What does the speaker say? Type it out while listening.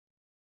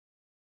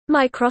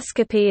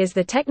Microscopy is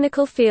the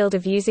technical field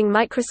of using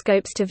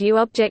microscopes to view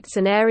objects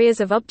and areas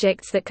of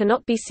objects that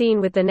cannot be seen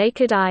with the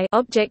naked eye,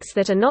 objects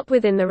that are not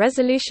within the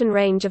resolution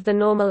range of the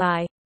normal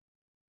eye.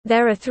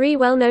 There are three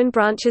well-known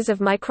branches of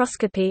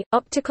microscopy: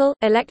 optical,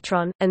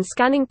 electron, and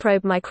scanning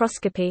probe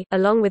microscopy,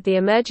 along with the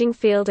emerging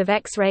field of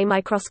X-ray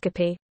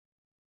microscopy.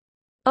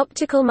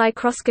 Optical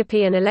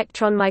microscopy and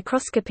electron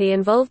microscopy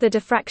involve the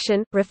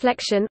diffraction,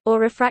 reflection, or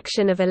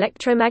refraction of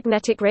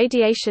electromagnetic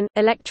radiation,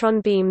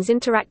 electron beams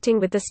interacting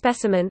with the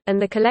specimen, and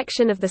the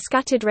collection of the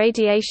scattered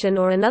radiation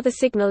or another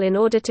signal in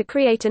order to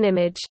create an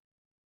image.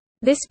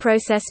 This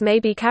process may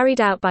be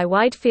carried out by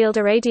wide-field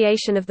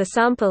irradiation of the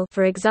sample,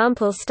 for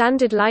example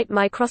standard light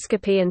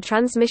microscopy and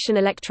transmission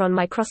electron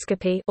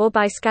microscopy, or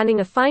by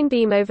scanning a fine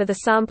beam over the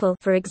sample,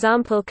 for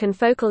example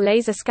confocal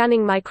laser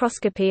scanning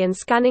microscopy and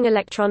scanning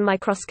electron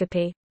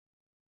microscopy.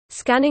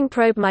 Scanning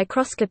probe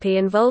microscopy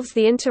involves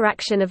the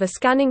interaction of a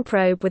scanning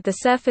probe with the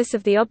surface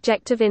of the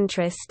object of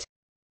interest.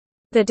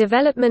 The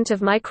development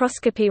of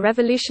microscopy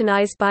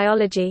revolutionized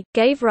biology,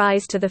 gave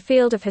rise to the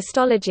field of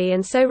histology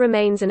and so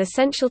remains an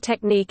essential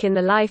technique in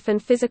the life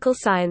and physical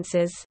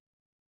sciences.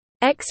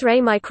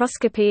 X-ray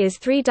microscopy is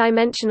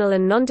three-dimensional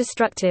and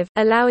non-destructive,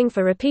 allowing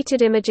for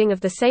repeated imaging of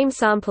the same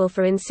sample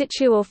for in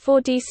situ or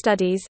 4D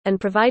studies,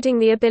 and providing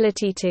the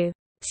ability to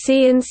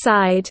see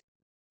inside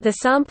the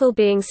sample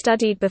being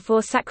studied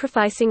before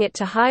sacrificing it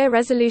to higher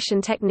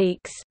resolution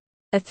techniques.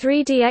 A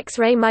 3D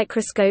X-ray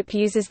microscope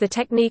uses the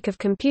technique of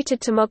computed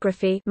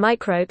tomography,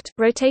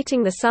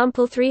 rotating the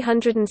sample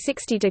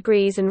 360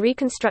 degrees and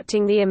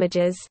reconstructing the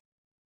images.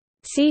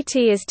 CT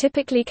is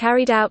typically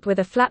carried out with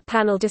a flat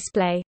panel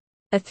display.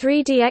 A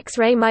 3D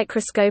X-ray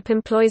microscope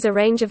employs a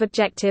range of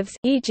objectives,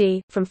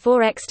 e.g., from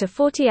 4x to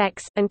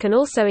 40x, and can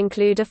also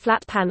include a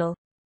flat panel.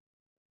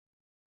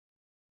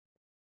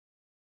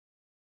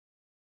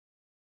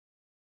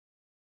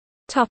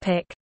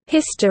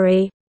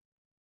 History.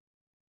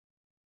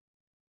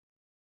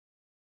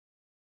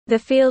 The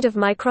field of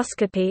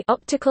microscopy,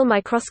 optical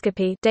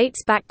microscopy,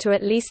 dates back to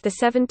at least the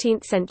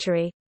 17th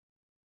century.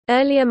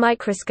 Earlier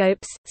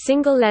microscopes,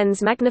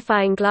 single-lens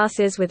magnifying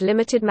glasses with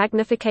limited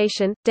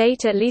magnification,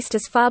 date at least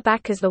as far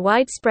back as the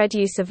widespread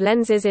use of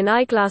lenses in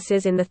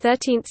eyeglasses in the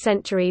 13th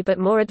century, but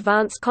more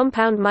advanced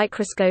compound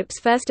microscopes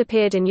first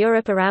appeared in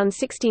Europe around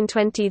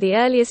 1620. The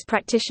earliest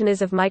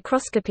practitioners of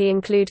microscopy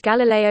include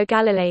Galileo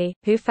Galilei,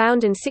 who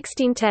found in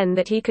 1610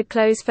 that he could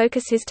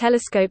close-focus his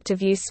telescope to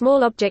view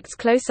small objects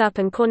close up,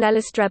 and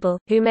Cornelis Drebbel,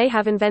 who may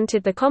have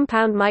invented the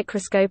compound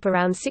microscope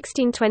around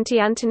 1620.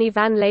 Antony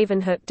van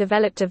Leeuwenhoek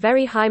developed a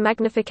very high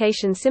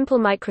magnification simple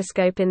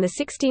microscope in the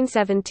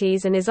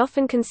 1670s and is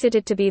often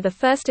considered to be the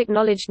first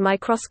acknowledged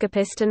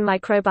microscopist and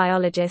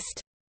microbiologist.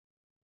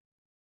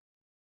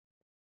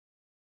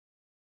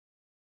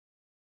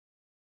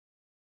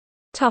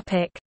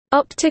 Topic: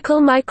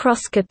 Optical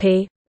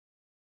microscopy.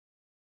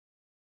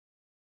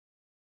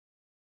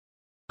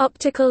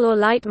 Optical or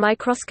light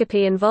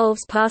microscopy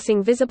involves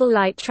passing visible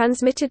light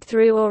transmitted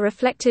through or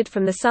reflected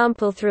from the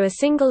sample through a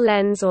single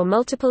lens or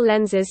multiple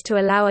lenses to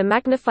allow a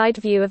magnified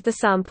view of the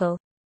sample.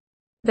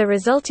 The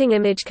resulting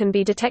image can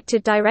be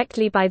detected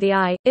directly by the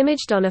eye,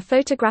 imaged on a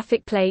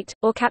photographic plate,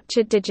 or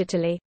captured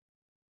digitally.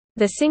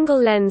 The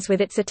single lens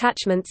with its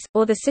attachments,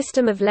 or the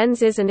system of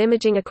lenses and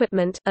imaging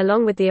equipment,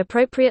 along with the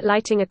appropriate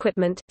lighting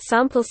equipment,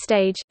 sample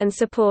stage, and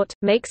support,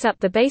 makes up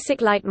the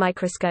basic light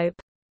microscope.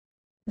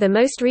 The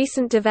most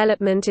recent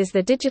development is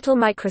the digital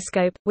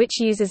microscope, which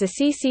uses a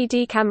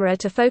CCD camera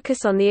to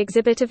focus on the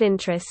exhibit of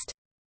interest.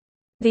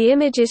 The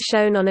image is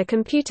shown on a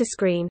computer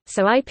screen,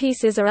 so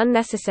eyepieces are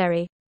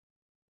unnecessary.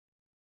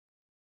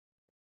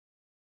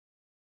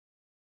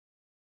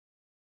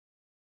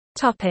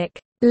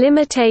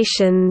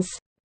 Limitations.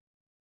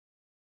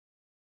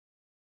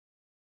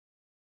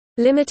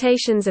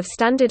 Limitations of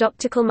standard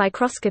optical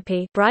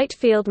microscopy, bright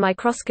field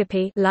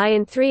microscopy, lie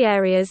in three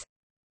areas.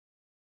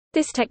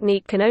 This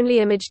technique can only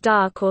image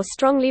dark or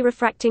strongly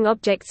refracting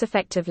objects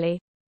effectively.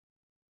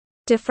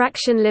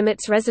 Diffraction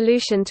limits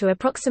resolution to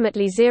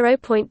approximately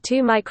 0.2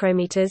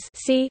 micrometers.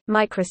 See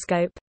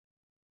microscope.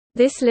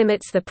 This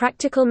limits the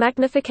practical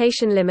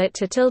magnification limit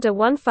to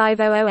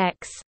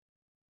 ~1500x.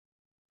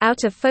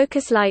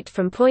 Out-of-focus light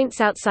from points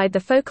outside the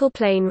focal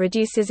plane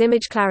reduces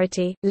image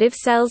clarity. Live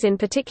cells in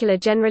particular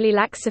generally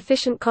lack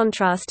sufficient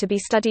contrast to be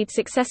studied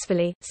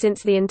successfully,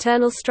 since the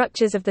internal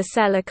structures of the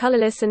cell are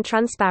colorless and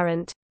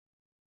transparent.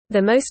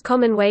 The most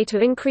common way to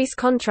increase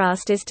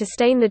contrast is to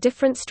stain the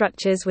different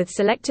structures with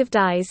selective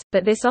dyes,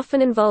 but this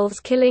often involves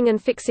killing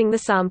and fixing the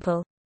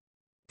sample.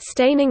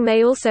 Staining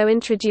may also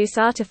introduce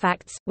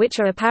artifacts,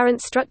 which are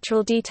apparent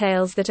structural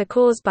details that are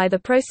caused by the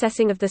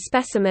processing of the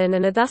specimen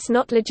and are thus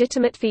not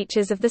legitimate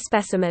features of the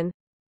specimen.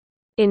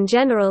 In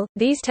general,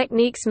 these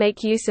techniques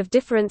make use of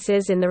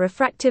differences in the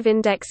refractive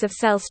index of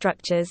cell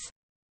structures.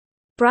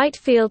 Bright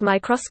field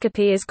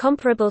microscopy is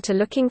comparable to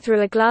looking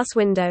through a glass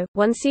window.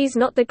 One sees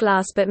not the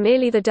glass but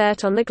merely the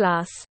dirt on the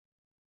glass.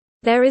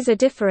 There is a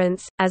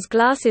difference, as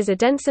glass is a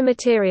denser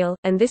material,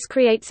 and this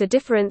creates a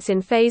difference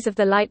in phase of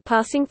the light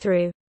passing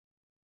through.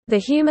 The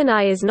human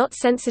eye is not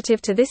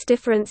sensitive to this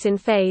difference in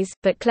phase,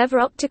 but clever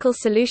optical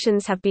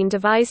solutions have been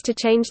devised to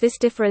change this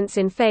difference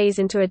in phase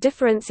into a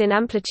difference in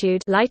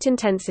amplitude, light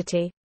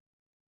intensity.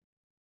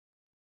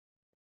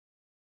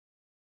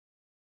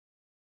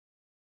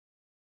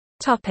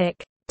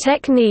 Topic: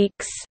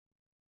 Techniques.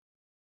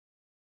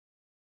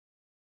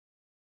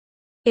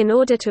 In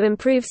order to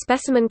improve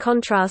specimen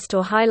contrast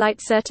or highlight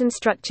certain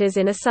structures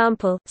in a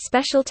sample,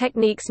 special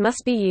techniques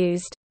must be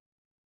used.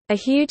 A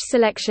huge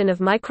selection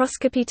of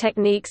microscopy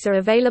techniques are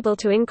available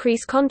to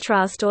increase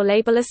contrast or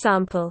label a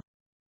sample.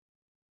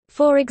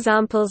 4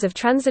 examples of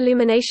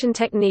transillumination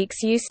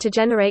techniques used to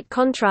generate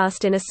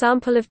contrast in a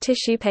sample of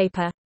tissue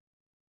paper.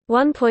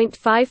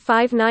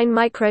 1.559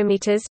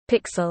 micrometers,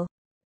 pixel.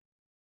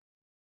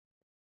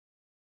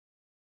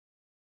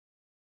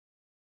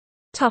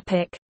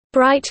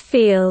 Bright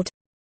field.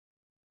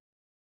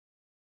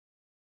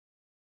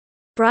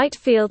 Bright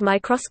field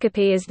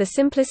microscopy is the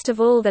simplest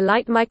of all the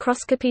light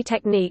microscopy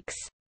techniques.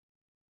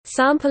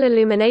 Sample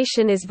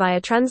illumination is via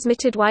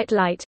transmitted white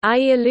light,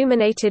 i.e.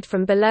 illuminated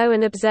from below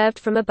and observed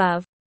from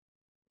above.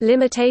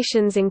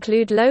 Limitations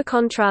include low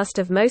contrast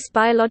of most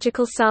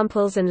biological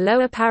samples and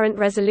low apparent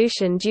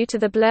resolution due to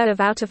the blur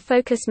of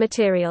out-of-focus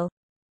material.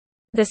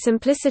 The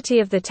simplicity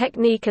of the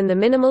technique and the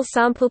minimal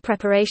sample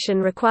preparation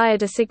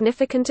required are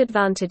significant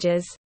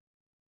advantages.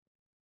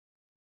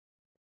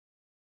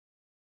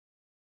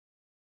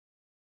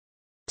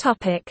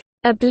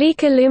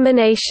 Oblique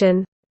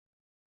illumination.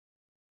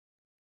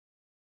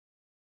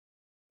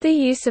 The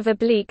use of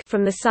oblique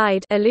from the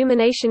side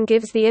illumination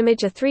gives the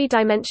image a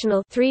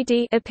three-dimensional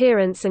 (3D)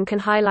 appearance and can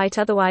highlight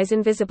otherwise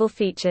invisible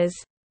features.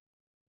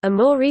 A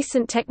more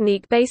recent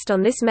technique based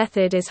on this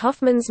method is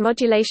Hoffman's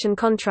modulation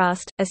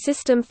contrast, a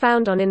system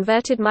found on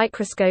inverted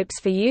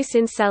microscopes for use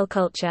in cell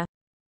culture.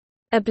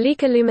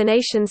 Oblique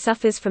illumination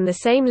suffers from the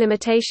same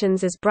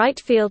limitations as bright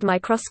field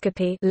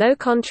microscopy: low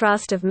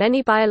contrast of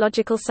many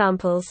biological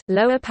samples,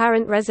 low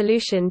apparent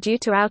resolution due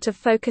to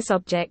out-of-focus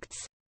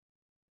objects.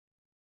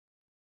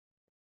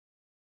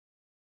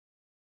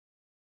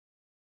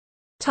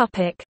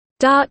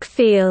 Dark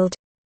field.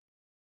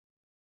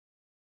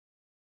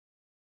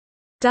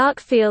 Dark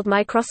field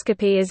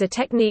microscopy is a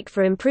technique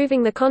for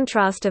improving the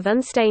contrast of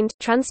unstained,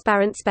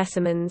 transparent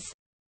specimens.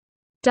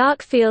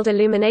 Dark field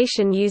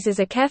illumination uses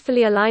a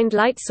carefully aligned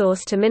light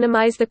source to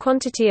minimize the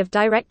quantity of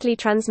directly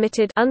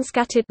transmitted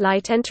unscattered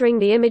light entering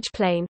the image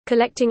plane,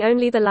 collecting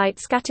only the light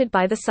scattered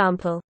by the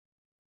sample.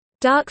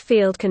 Dark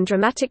field can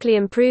dramatically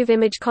improve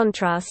image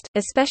contrast,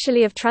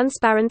 especially of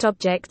transparent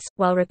objects,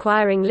 while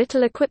requiring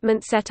little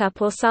equipment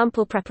setup or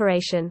sample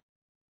preparation.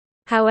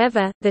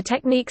 However, the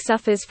technique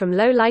suffers from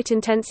low light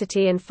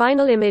intensity and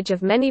final image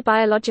of many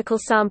biological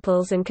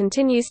samples and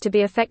continues to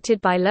be affected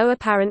by low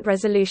apparent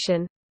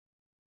resolution.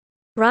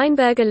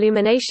 Reinberg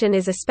illumination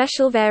is a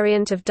special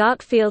variant of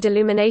dark field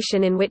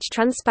illumination in which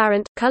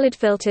transparent, colored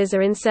filters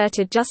are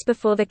inserted just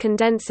before the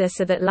condenser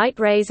so that light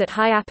rays at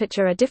high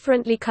aperture are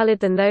differently colored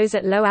than those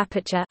at low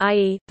aperture,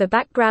 i.e., the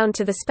background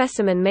to the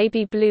specimen may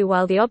be blue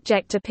while the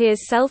object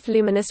appears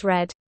self-luminous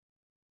red.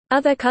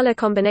 Other color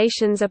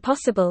combinations are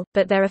possible,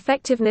 but their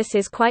effectiveness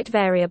is quite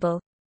variable.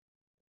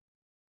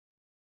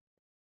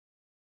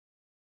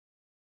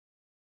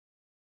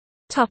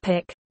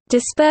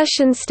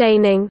 Dispersion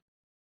staining.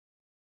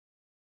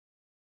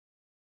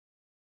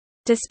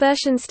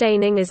 Dispersion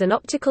staining is an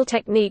optical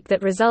technique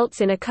that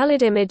results in a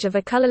colored image of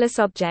a colorless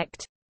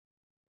object.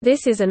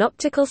 This is an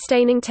optical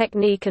staining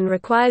technique and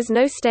requires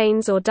no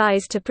stains or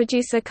dyes to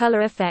produce a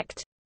color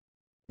effect.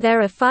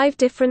 There are 5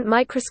 different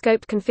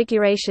microscope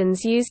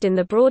configurations used in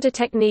the broader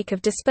technique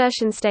of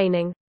dispersion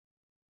staining.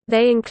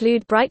 They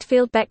include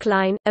brightfield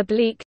backline,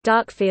 oblique,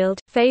 darkfield,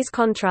 phase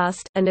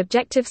contrast, and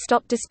objective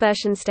stop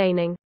dispersion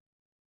staining.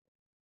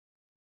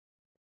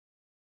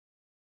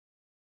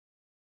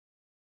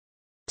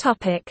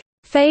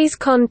 Phase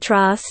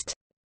contrast.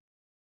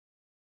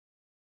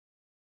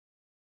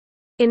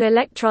 In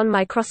electron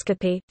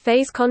microscopy,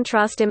 phase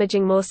contrast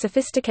imaging, more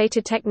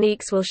sophisticated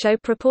techniques will show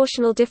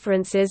proportional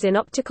differences in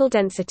optical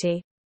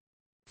density.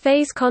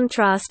 Phase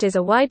contrast is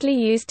a widely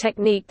used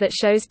technique that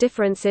shows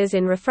differences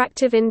in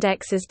refractive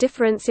index as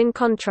difference in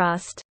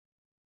contrast.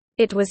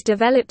 It was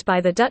developed by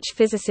the Dutch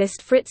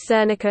physicist Frits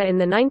Zernike in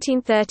the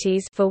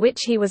 1930s, for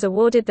which he was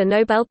awarded the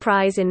Nobel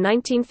Prize in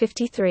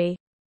 1953.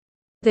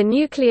 The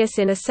nucleus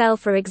in a cell,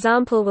 for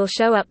example, will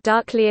show up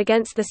darkly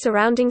against the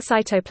surrounding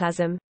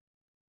cytoplasm.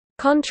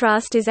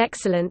 Contrast is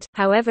excellent,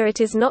 however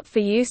it is not for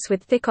use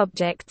with thick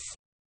objects.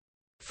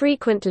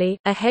 Frequently,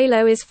 a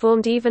halo is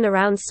formed even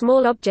around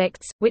small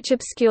objects, which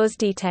obscures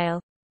detail.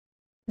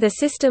 The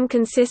system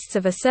consists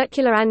of a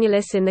circular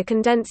annulus in the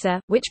condenser,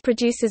 which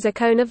produces a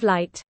cone of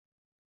light.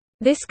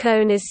 This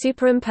cone is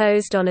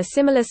superimposed on a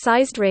similar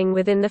sized ring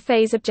within the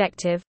phase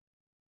objective.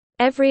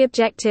 Every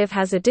objective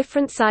has a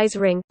different size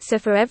ring, so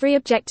for every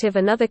objective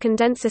another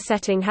condenser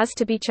setting has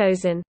to be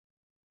chosen.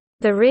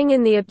 The ring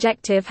in the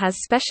objective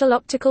has special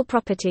optical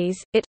properties.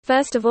 It,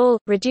 first of all,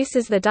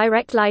 reduces the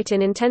direct light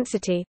in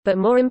intensity, but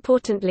more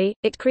importantly,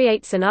 it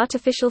creates an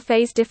artificial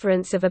phase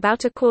difference of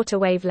about a quarter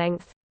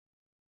wavelength.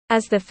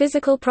 As the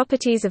physical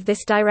properties of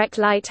this direct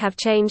light have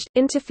changed,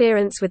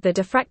 interference with the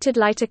diffracted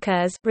light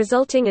occurs,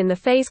 resulting in the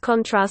phase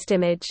contrast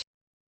image.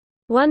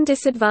 One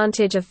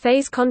disadvantage of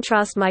phase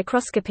contrast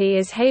microscopy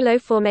is halo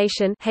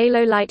formation,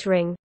 halo light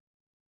ring.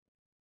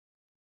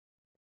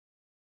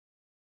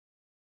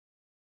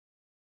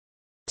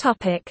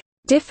 Topic: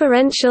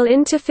 Differential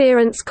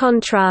interference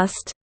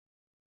contrast.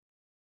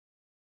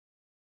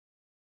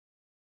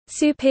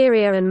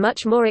 Superior and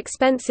much more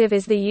expensive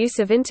is the use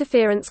of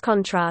interference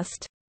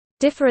contrast.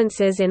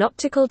 Differences in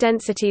optical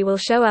density will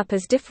show up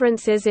as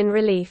differences in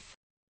relief.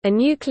 A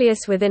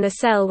nucleus within a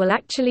cell will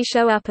actually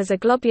show up as a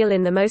globule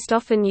in the most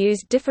often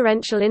used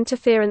differential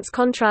interference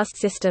contrast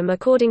system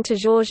according to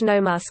Georges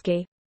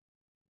Nomarski.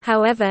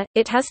 However,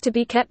 it has to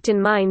be kept in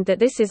mind that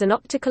this is an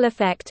optical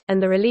effect, and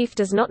the relief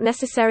does not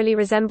necessarily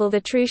resemble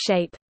the true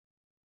shape.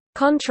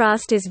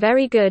 Contrast is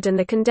very good and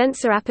the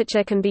condenser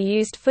aperture can be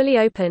used fully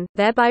open,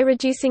 thereby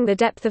reducing the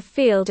depth of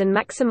field and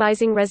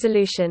maximizing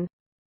resolution.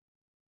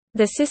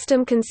 The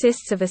system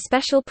consists of a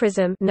special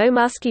prism,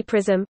 Nomarski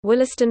prism,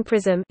 Wollaston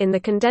prism, in the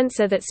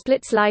condenser that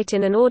splits light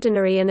in an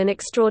ordinary and an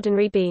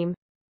extraordinary beam.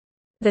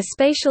 The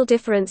spatial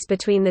difference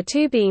between the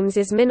two beams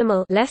is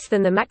minimal, less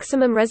than the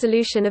maximum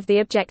resolution of the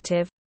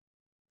objective.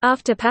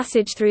 After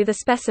passage through the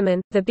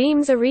specimen, the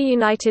beams are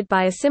reunited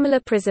by a similar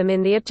prism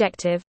in the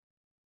objective.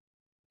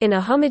 In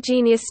a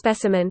homogeneous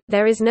specimen,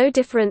 there is no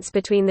difference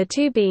between the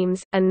two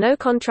beams, and no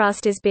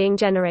contrast is being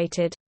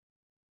generated.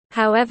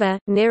 However,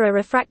 near a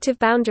refractive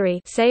boundary,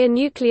 say a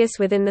nucleus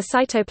within the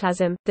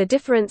cytoplasm, the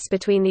difference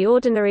between the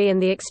ordinary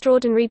and the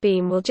extraordinary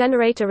beam will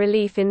generate a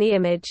relief in the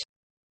image.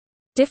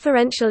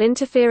 Differential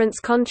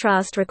interference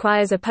contrast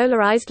requires a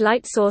polarized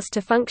light source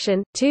to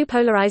function. Two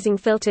polarizing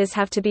filters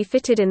have to be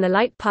fitted in the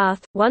light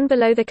path, one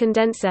below the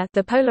condenser,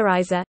 the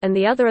polarizer, and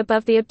the other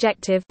above the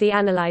objective, the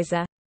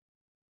analyzer.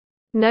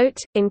 Note,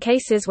 in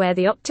cases where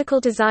the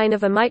optical design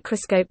of a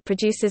microscope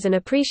produces an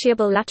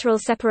appreciable lateral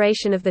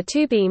separation of the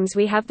two beams,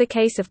 we have the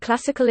case of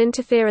classical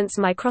interference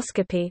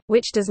microscopy,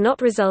 which does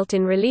not result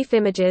in relief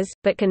images,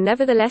 but can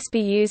nevertheless be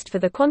used for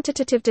the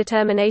quantitative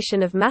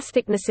determination of mass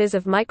thicknesses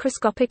of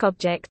microscopic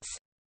objects.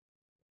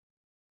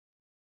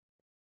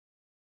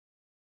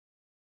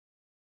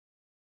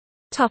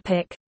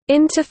 Topic: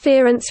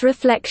 Interference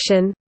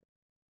reflection.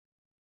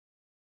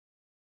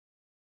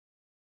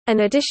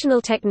 An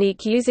additional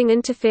technique using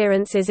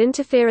interference is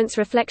interference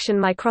reflection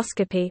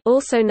microscopy,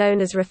 also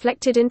known as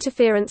reflected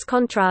interference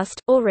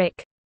contrast, or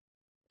RIC.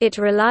 It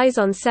relies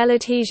on cell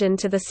adhesion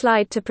to the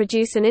slide to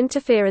produce an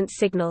interference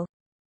signal.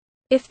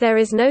 If there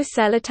is no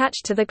cell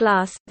attached to the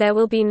glass, there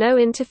will be no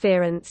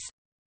interference.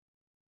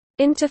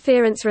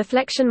 Interference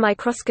reflection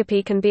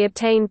microscopy can be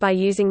obtained by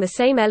using the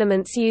same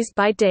elements used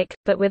by DIC,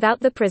 but without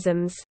the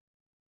prisms.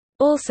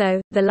 Also,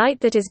 the light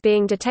that is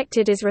being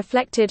detected is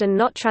reflected and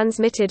not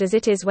transmitted as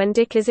it is when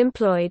DIC is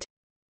employed.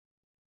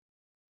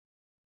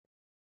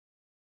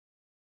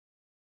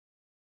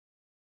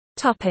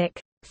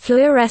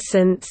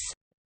 Fluorescence.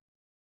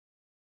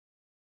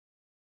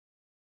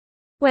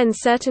 When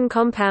certain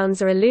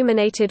compounds are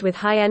illuminated with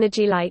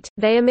high-energy light,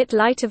 they emit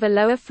light of a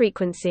lower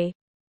frequency.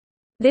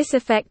 This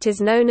effect is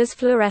known as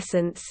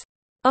fluorescence.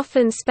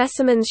 Often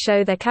specimens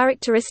show their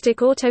characteristic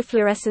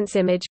autofluorescence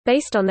image,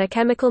 based on their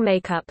chemical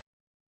makeup.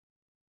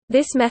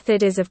 This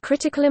method is of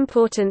critical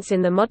importance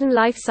in the modern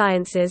life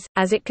sciences,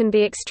 as it can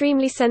be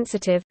extremely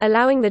sensitive,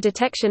 allowing the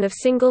detection of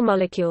single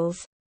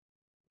molecules.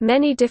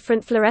 Many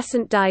different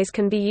fluorescent dyes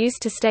can be used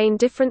to stain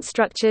different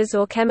structures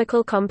or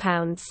chemical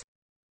compounds.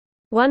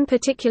 One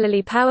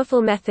particularly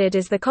powerful method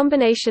is the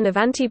combination of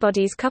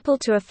antibodies coupled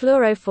to a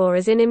fluorophore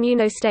as in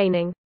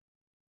immunostaining.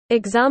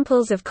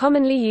 Examples of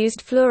commonly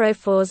used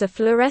fluorophores are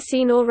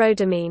fluorescein or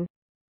rhodamine.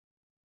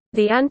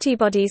 The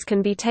antibodies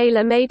can be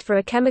tailor-made for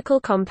a chemical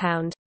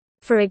compound.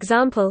 For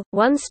example,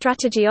 one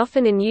strategy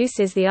often in use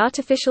is the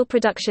artificial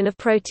production of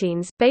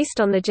proteins, based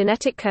on the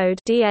genetic code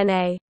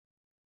DNA.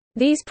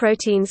 These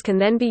proteins can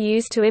then be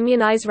used to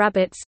immunize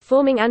rabbits,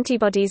 forming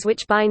antibodies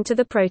which bind to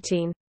the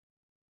protein.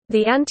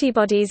 The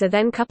antibodies are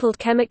then coupled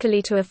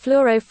chemically to a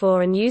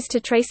fluorophore and used to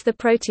trace the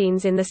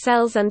proteins in the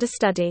cells under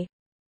study.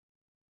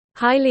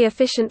 Highly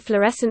efficient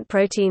fluorescent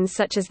proteins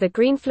such as the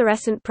green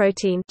fluorescent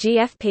protein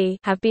 (GFP)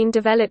 have been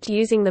developed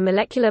using the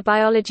molecular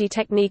biology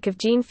technique of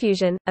gene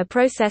fusion, a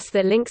process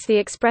that links the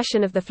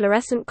expression of the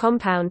fluorescent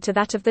compound to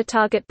that of the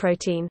target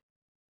protein.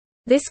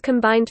 This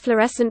combined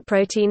fluorescent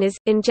protein is,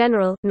 in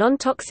general,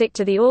 non-toxic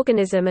to the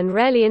organism and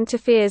rarely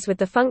interferes with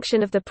the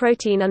function of the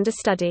protein under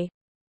study.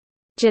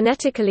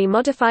 Genetically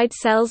modified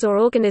cells or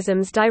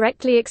organisms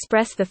directly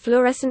express the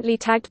fluorescently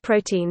tagged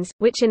proteins,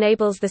 which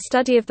enables the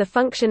study of the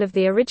function of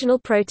the original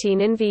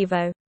protein in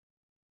vivo.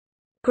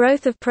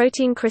 Growth of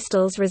protein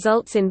crystals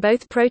results in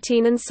both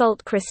protein and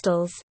salt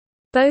crystals.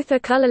 Both are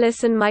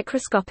colorless and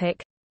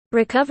microscopic.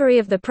 Recovery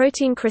of the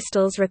protein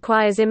crystals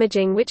requires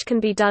imaging which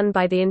can be done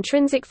by the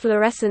intrinsic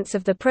fluorescence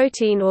of the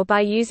protein or by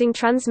using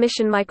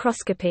transmission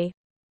microscopy.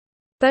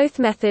 Both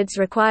methods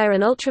require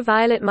an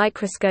ultraviolet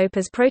microscope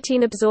as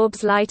protein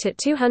absorbs light at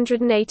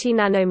 280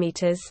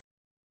 nanometers.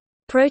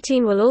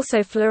 Protein will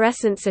also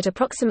fluoresce at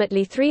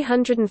approximately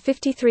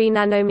 353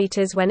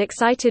 nanometers when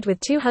excited with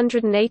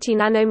 280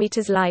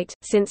 nanometers light.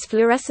 Since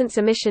fluorescence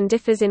emission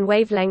differs in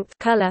wavelength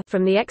color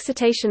from the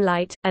excitation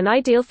light, an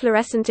ideal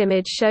fluorescent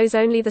image shows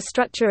only the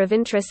structure of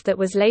interest that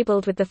was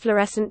labeled with the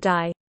fluorescent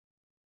dye.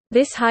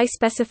 This high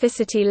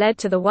specificity led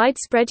to the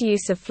widespread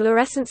use of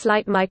fluorescence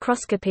light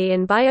microscopy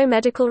in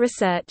biomedical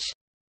research.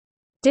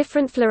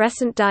 Different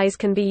fluorescent dyes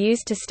can be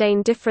used to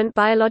stain different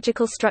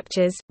biological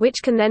structures,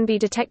 which can then be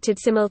detected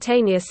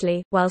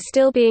simultaneously, while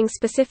still being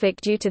specific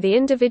due to the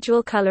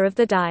individual color of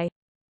the dye.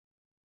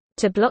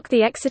 To block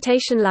the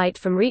excitation light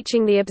from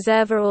reaching the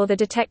observer or the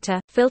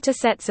detector, filter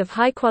sets of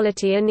high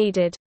quality are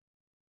needed.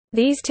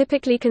 These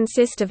typically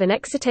consist of an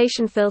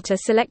excitation filter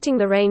selecting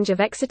the range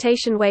of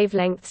excitation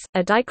wavelengths,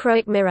 a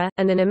dichroic mirror,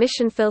 and an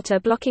emission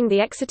filter blocking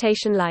the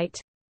excitation light.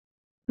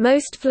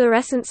 Most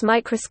fluorescence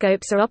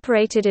microscopes are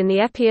operated in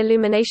the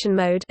epi-illumination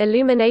mode,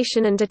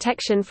 illumination and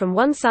detection from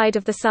one side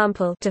of the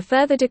sample, to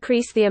further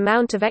decrease the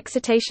amount of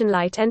excitation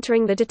light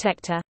entering the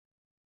detector.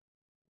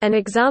 An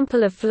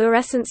example of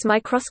fluorescence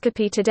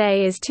microscopy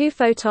today is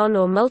two-photon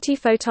or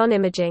multiphoton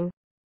imaging.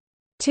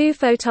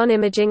 Two-photon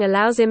imaging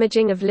allows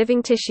imaging of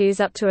living tissues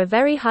up to a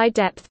very high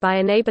depth by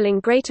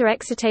enabling greater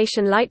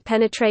excitation light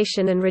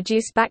penetration and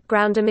reduce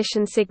background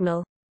emission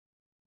signal.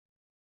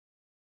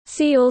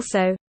 See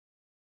also: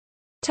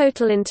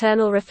 Total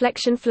internal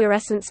reflection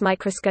fluorescence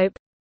microscope,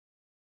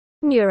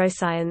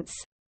 Neuroscience.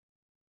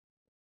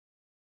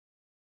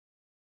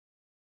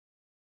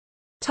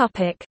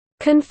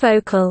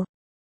 Confocal.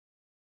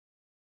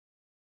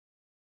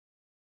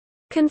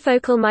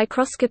 Confocal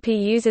microscopy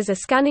uses a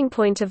scanning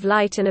point of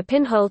light and a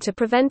pinhole to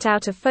prevent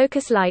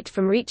out-of-focus light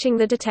from reaching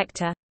the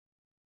detector.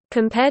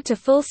 Compared to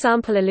full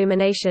sample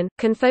illumination,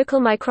 confocal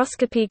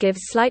microscopy gives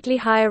slightly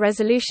higher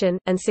resolution,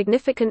 and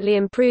significantly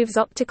improves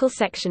optical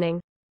sectioning.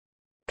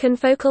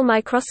 Confocal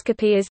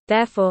microscopy is,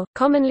 therefore,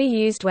 commonly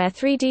used where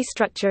 3D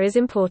structure is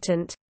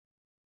important.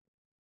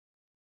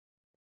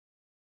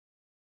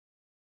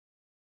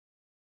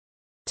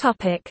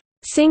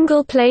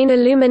 Single-plane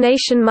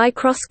illumination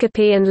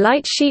microscopy and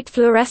light sheet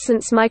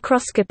fluorescence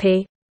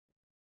microscopy.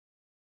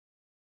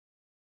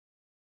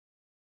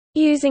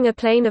 Using a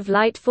plane of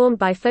light formed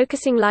by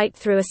focusing light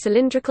through a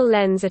cylindrical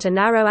lens at a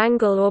narrow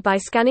angle or by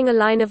scanning a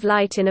line of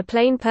light in a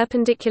plane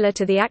perpendicular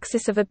to the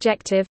axis of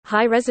objective,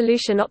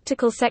 high-resolution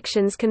optical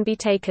sections can be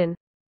taken.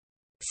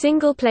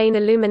 Single-plane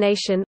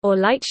illumination, or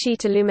light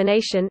sheet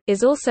illumination,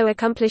 is also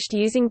accomplished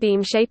using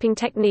beam shaping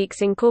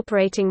techniques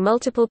incorporating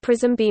multiple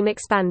prism beam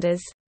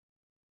expanders.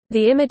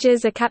 The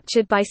images are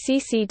captured by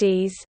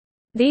CCDs.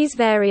 These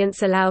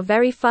variants allow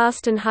very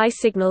fast and high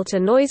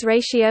signal-to-noise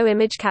ratio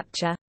image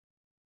capture.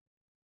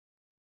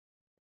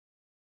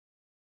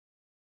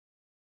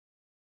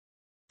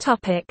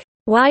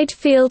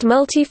 Wide-field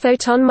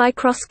multiphoton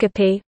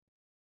microscopy.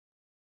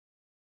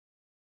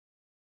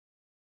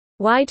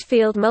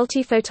 Wide-field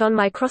multiphoton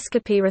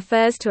microscopy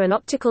refers to an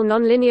optical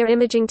nonlinear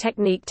imaging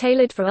technique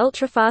tailored for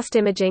ultrafast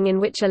imaging in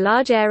which a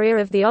large area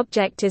of the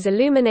object is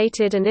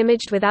illuminated and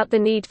imaged without the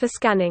need for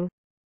scanning.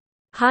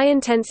 High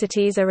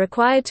intensities are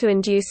required to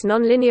induce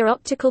nonlinear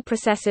optical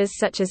processes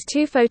such as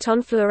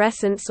two-photon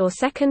fluorescence or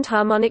second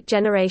harmonic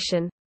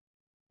generation.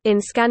 In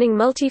scanning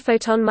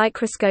multiphoton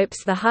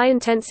microscopes, the high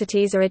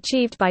intensities are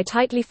achieved by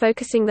tightly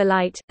focusing the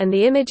light, and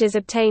the image is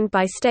obtained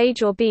by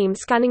stage or beam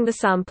scanning the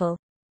sample.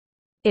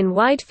 In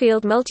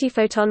wide-field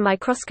multiphoton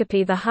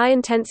microscopy, the high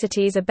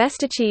intensities are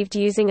best achieved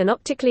using an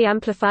optically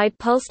amplified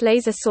pulsed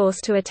laser source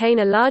to attain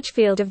a large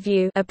field of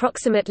view,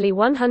 approximately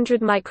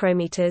 100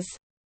 micrometers.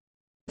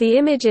 The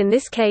image in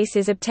this case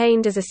is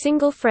obtained as a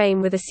single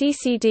frame with a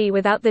CCD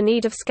without the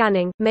need of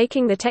scanning,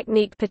 making the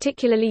technique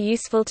particularly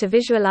useful to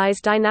visualize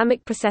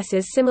dynamic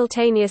processes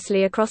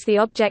simultaneously across the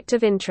object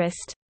of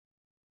interest.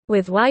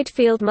 With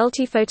wide-field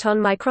multiphoton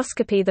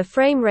microscopy, the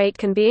frame rate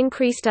can be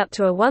increased up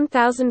to a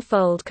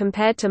 1000-fold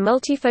compared to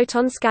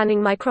multiphoton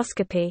scanning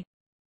microscopy.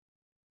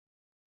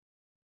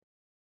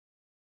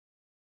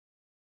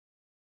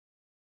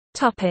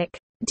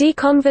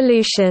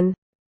 Deconvolution.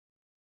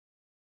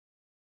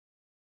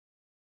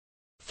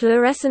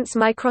 Fluorescence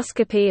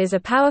microscopy is a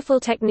powerful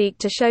technique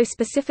to show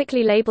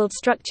specifically labeled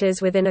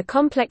structures within a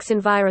complex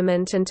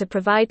environment and to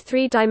provide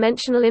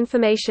three-dimensional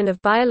information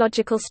of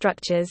biological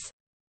structures.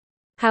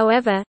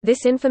 However,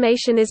 this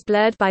information is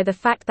blurred by the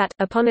fact that,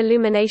 upon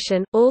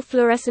illumination, all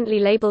fluorescently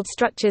labeled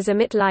structures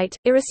emit light,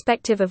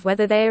 irrespective of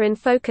whether they are in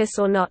focus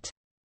or not.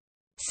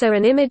 So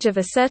an image of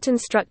a certain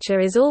structure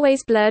is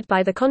always blurred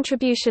by the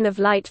contribution of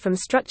light from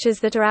structures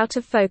that are out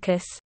of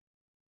focus.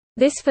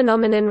 This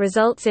phenomenon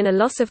results in a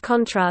loss of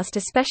contrast,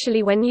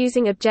 especially when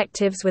using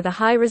objectives with a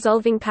high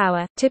resolving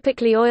power,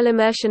 typically oil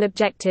immersion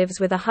objectives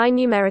with a high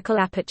numerical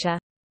aperture.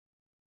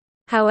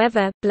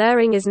 However,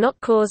 blurring is not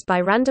caused by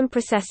random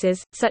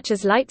processes, such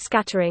as light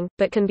scattering,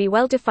 but can be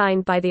well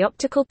defined by the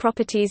optical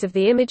properties of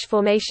the image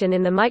formation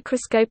in the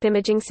microscope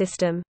imaging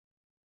system.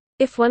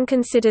 If one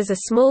considers a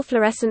small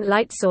fluorescent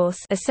light source,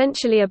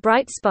 essentially a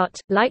bright spot,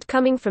 light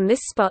coming from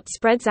this spot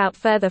spreads out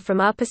further from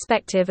our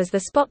perspective as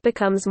the spot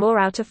becomes more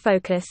out of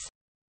focus.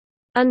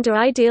 Under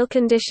ideal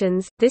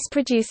conditions, this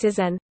produces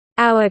an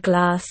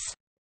hourglass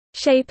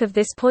shape of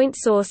this point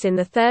source in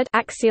the third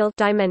axial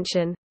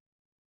dimension.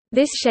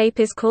 This shape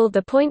is called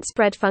the point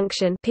spread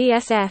function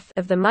 (PSF)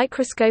 of the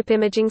microscope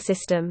imaging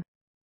system.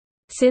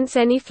 Since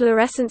any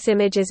fluorescence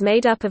image is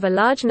made up of a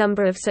large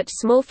number of such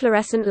small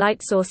fluorescent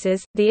light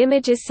sources, the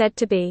image is said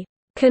to be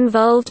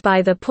convolved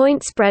by the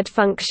point spread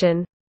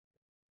function.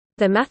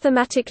 The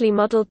mathematically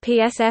modeled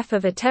PSF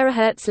of a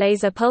terahertz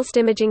laser pulsed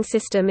imaging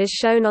system is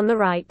shown on the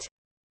right.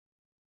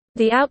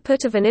 The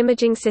output of an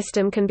imaging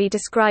system can be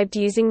described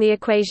using the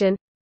equation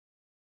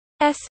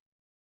S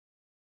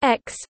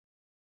x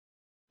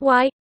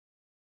y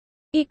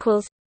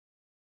equals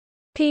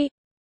P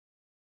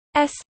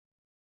S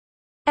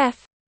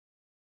F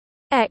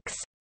x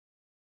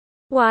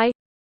y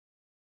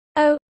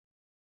O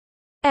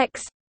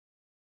x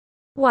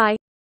y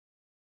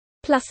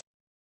plus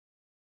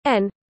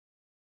n.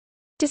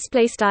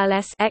 Display style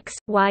S x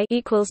y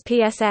equals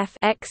PSF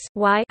x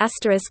y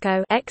asterisk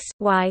O x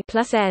y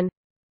plus n,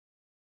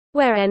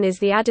 where n is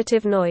the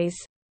additive noise.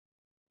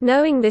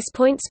 Knowing this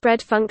point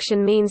spread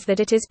function means that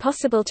it is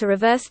possible to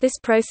reverse this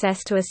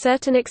process to a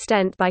certain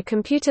extent by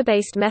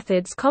computer-based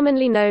methods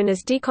commonly known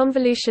as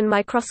deconvolution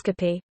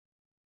microscopy.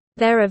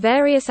 There are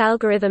various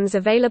algorithms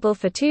available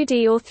for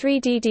 2D or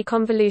 3D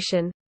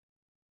deconvolution.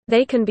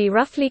 They can be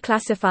roughly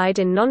classified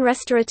in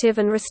non-restorative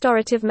and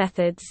restorative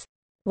methods.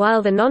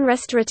 While the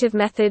non-restorative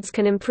methods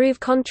can improve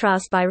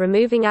contrast by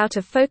removing out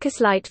of focus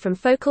light from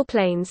focal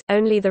planes,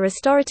 only the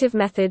restorative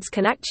methods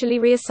can actually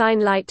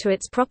reassign light to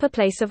its proper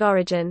place of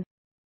origin.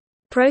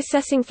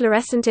 Processing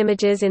fluorescent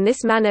images in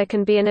this manner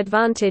can be an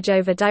advantage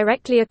over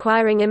directly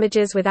acquiring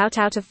images without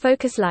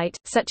out-of-focus light,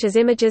 such as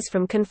images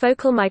from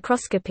confocal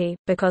microscopy,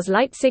 because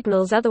light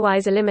signals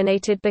otherwise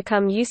eliminated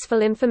become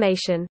useful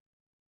information.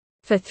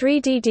 For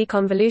 3D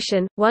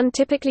deconvolution, one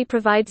typically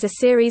provides a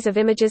series of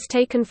images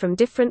taken from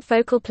different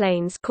focal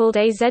planes called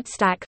a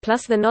Z-stack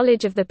plus the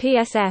knowledge of the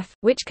PSF,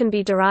 which can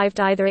be derived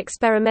either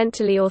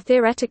experimentally or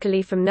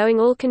theoretically from knowing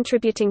all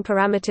contributing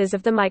parameters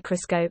of the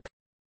microscope.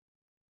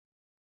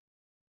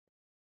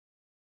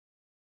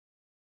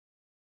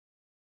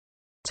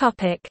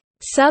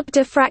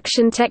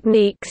 Sub-diffraction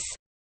techniques.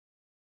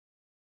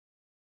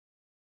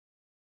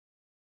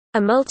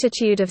 A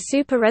multitude of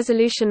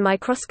super-resolution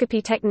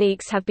microscopy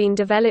techniques have been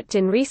developed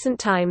in recent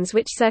times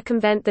which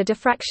circumvent the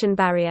diffraction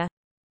barrier.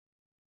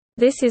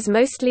 This is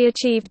mostly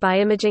achieved by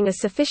imaging a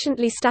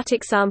sufficiently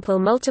static sample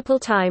multiple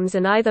times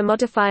and either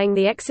modifying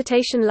the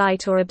excitation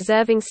light or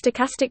observing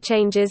stochastic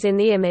changes in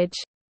the image.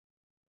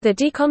 The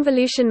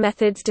deconvolution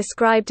methods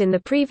described in the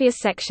previous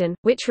section,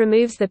 which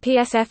removes the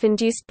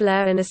PSF-induced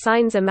blur and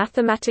assigns a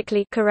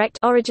mathematically correct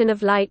origin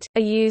of light,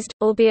 are used,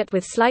 albeit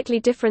with slightly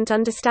different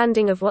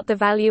understanding of what the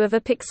value of a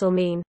pixel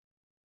mean.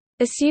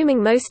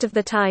 Assuming most of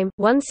the time,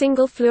 one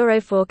single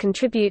fluorophore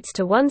contributes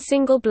to one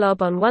single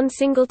blob on one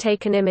single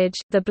taken image,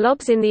 the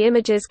blobs in the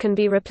images can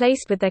be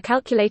replaced with their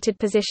calculated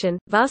position,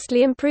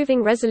 vastly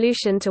improving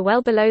resolution to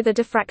well below the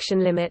diffraction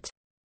limit.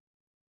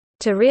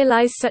 To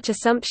realize such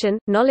assumption,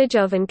 knowledge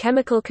of and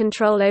chemical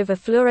control over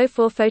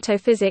fluorophore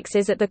photophysics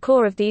is at the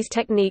core of these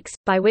techniques,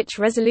 by which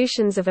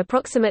resolutions of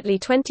approximately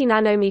 20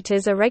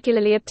 nanometers are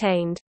regularly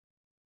obtained.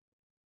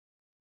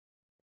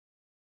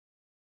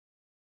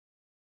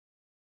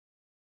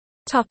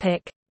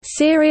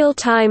 Serial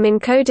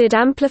time-encoded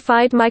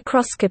amplified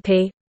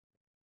microscopy.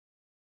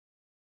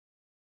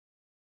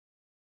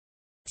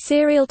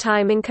 Serial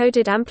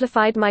time-encoded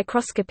amplified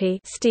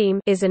microscopy (STEAM)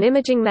 is an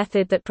imaging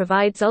method that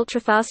provides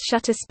ultrafast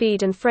shutter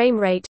speed and frame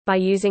rate, by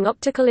using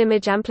optical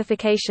image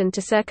amplification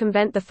to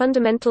circumvent the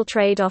fundamental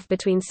trade-off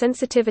between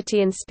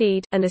sensitivity and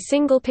speed, and a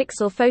single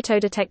pixel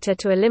photodetector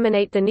to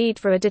eliminate the need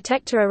for a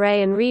detector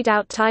array and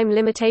readout time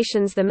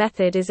limitations. The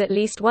method is at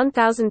least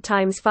 1,000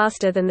 times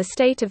faster than the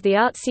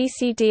state-of-the-art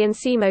CCD and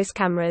CMOS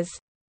cameras.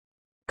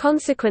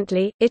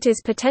 Consequently, it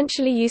is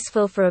potentially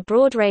useful for a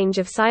broad range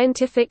of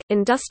scientific,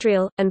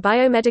 industrial, and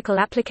biomedical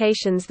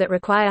applications that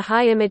require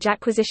high image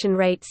acquisition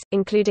rates,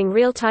 including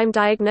real-time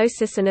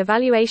diagnosis and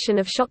evaluation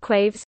of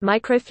shockwaves,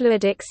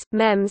 microfluidics,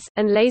 MEMS,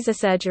 and laser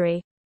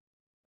surgery.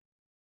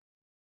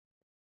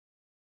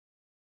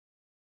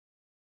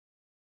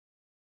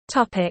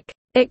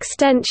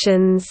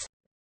 Extensions.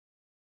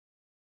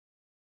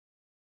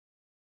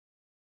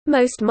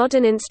 Most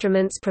modern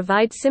instruments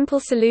provide simple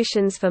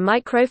solutions for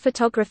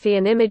microphotography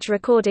and image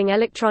recording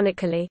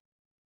electronically.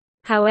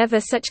 However,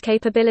 such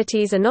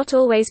capabilities are not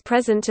always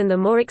present, and the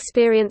more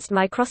experienced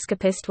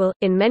microscopist will,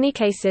 in many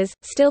cases,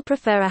 still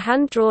prefer a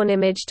hand-drawn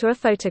image to a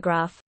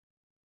photograph.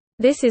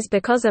 This is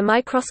because a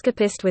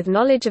microscopist with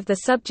knowledge of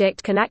the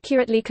subject can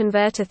accurately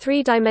convert a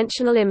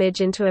three-dimensional image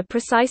into a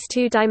precise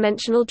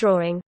two-dimensional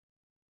drawing.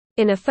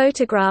 In a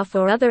photograph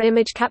or other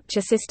image capture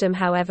system,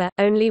 however,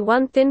 only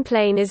one thin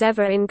plane is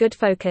ever in good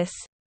focus.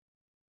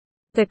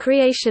 The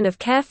creation of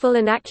careful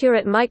and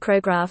accurate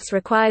micrographs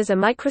requires a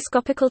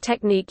microscopical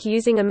technique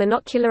using a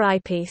monocular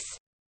eyepiece.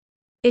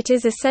 It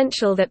is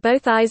essential that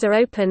both eyes are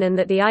open and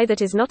that the eye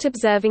that is not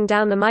observing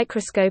down the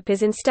microscope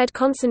is instead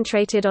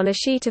concentrated on a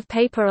sheet of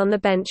paper on the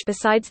bench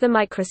besides the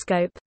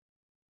microscope.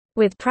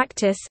 With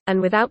practice, and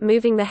without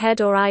moving the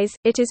head or eyes,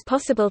 it is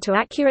possible to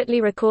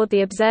accurately record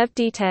the observed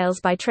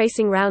details by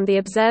tracing round the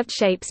observed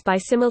shapes by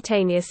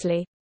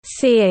simultaneously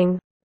seeing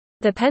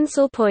the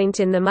pencil point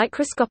in the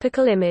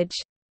microscopical image.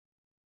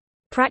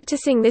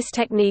 Practicing this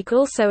technique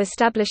also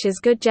establishes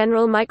good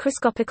general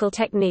microscopical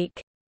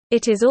technique.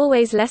 It is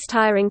always less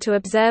tiring to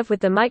observe with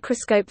the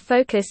microscope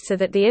focused so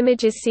that the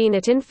image is seen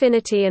at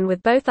infinity and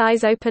with both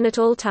eyes open at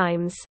all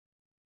times.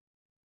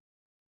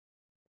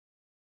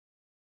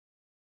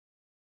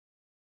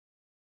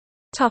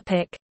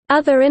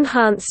 Other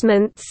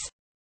enhancements.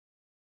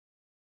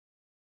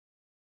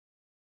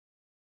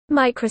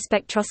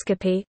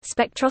 Microspectroscopy,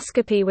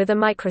 spectroscopy with a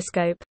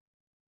microscope.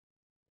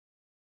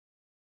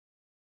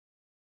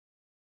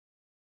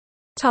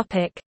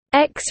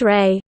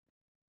 X-ray.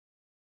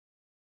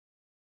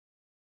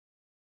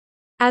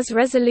 As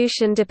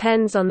resolution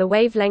depends on the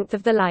wavelength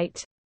of the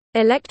light.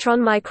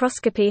 Electron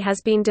microscopy has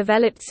been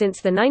developed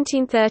since the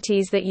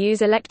 1930s that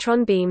use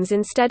electron beams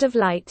instead of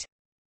light.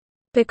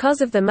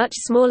 Because of the much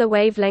smaller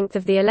wavelength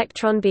of the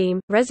electron beam,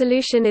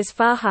 resolution is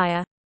far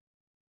higher.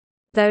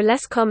 Though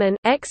less common,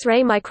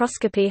 X-ray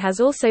microscopy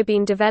has also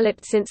been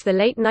developed since the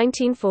late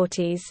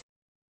 1940s.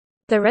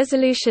 The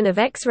resolution of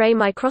X-ray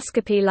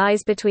microscopy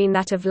lies between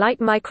that of light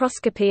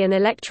microscopy and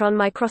electron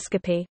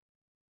microscopy.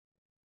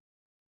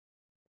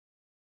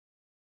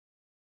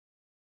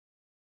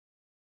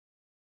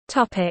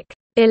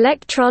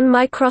 Electron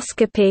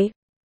microscopy.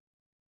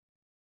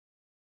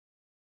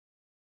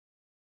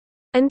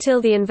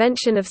 Until the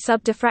invention of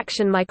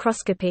sub-diffraction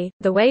microscopy,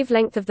 the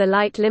wavelength of the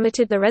light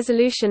limited the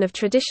resolution of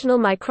traditional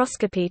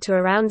microscopy to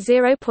around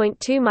 0.2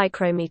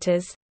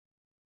 micrometers.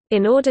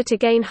 In order to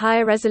gain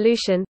higher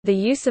resolution, the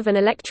use of an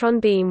electron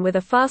beam with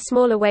a far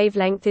smaller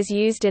wavelength is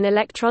used in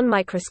electron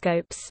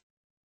microscopes.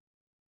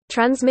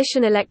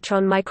 Transmission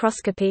electron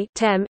microscopy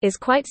is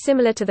quite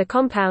similar to the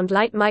compound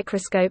light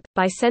microscope,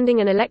 by sending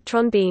an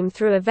electron beam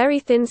through a very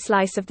thin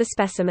slice of the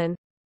specimen.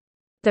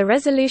 The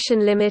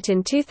resolution limit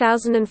in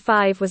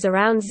 2005 was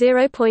around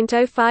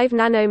 0.05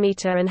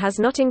 nanometer and has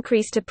not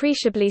increased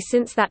appreciably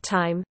since that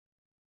time.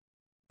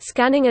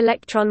 Scanning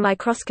electron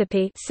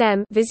microscopy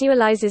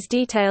visualizes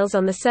details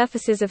on the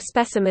surfaces of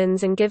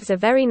specimens and gives a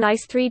very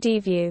nice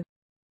 3D view.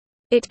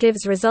 It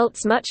gives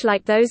results much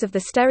like those of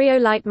the stereo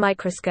light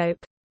microscope.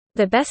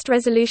 The best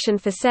resolution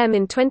for SEM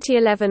in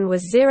 2011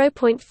 was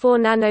 0.4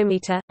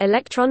 nanometer.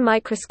 Electron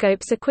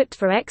microscopes equipped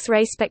for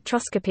X-ray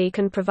spectroscopy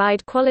can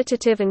provide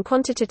qualitative and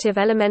quantitative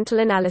elemental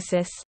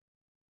analysis.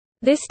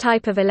 This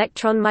type of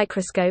electron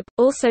microscope,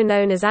 also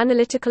known as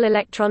analytical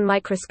electron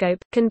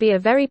microscope, can be a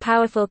very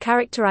powerful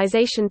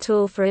characterization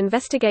tool for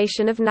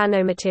investigation of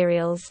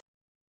nanomaterials.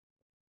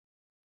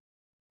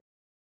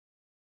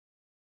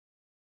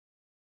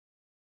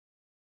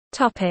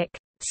 Topic: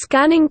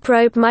 Scanning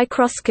probe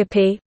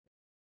microscopy.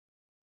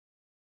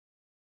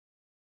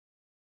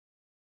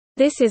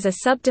 This is a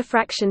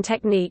sub-diffraction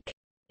technique.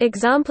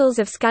 Examples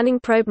of scanning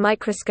probe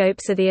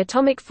microscopes are the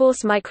atomic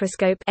force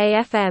microscope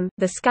 (AFM),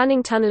 the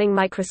scanning tunneling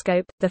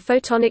microscope, the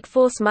photonic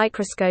force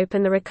microscope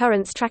and the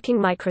recurrence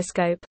tracking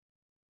microscope.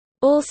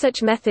 All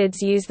such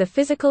methods use the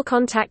physical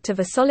contact of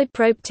a solid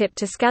probe tip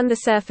to scan the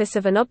surface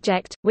of an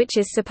object, which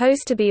is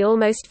supposed to be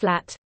almost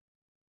flat.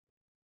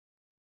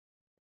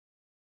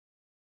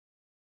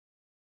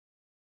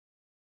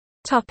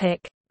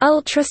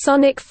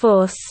 Ultrasonic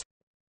force.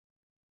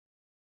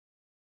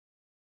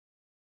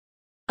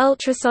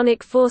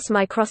 Ultrasonic force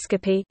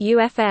microscopy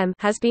 (UFM)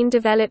 has been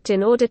developed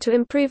in order to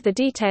improve the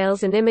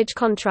details and image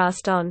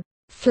contrast on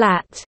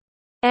flat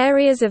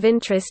areas of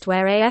interest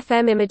where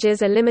AFM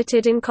images are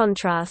limited in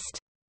contrast.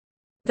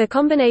 The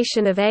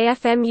combination of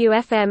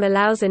AFM-UFM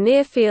allows a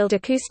near-field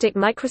acoustic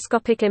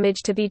microscopic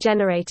image to be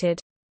generated.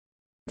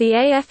 The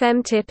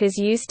AFM tip is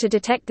used to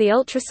detect the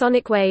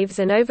ultrasonic waves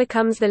and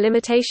overcomes the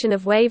limitation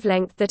of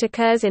wavelength that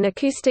occurs in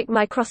acoustic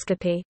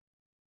microscopy.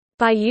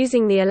 By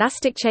using the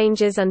elastic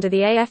changes under the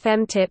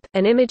AFM tip,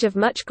 an image of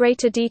much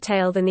greater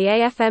detail than the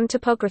AFM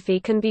topography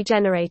can be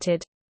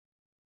generated.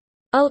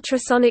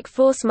 Ultrasonic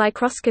force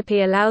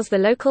microscopy allows the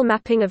local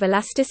mapping of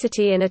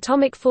elasticity in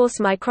atomic force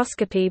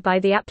microscopy by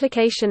the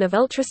application of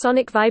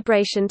ultrasonic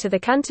vibration to the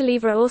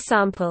cantilever or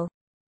sample.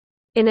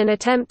 In an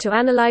attempt to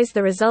analyze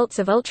the results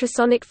of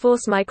ultrasonic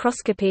force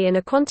microscopy in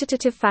a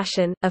quantitative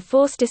fashion, a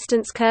force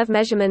distance curve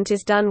measurement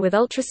is done with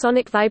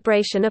ultrasonic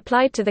vibration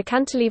applied to the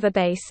cantilever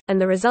base,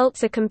 and the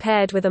results are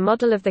compared with a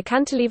model of the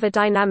cantilever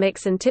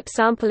dynamics and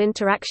tip-sample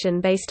interaction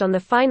based on the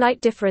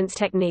finite difference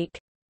technique.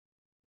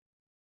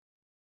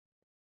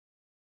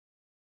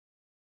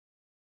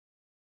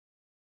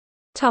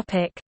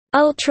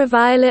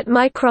 Ultraviolet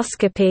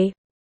microscopy.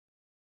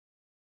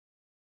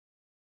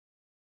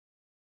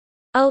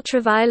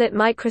 Ultraviolet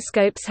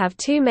microscopes have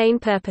two main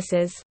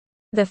purposes.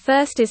 The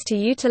first is to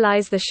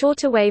utilize the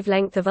shorter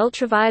wavelength of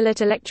ultraviolet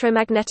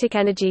electromagnetic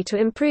energy to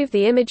improve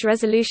the image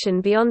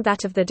resolution beyond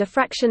that of the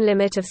diffraction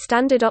limit of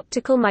standard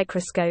optical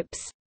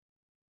microscopes.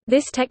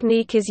 This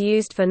technique is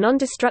used for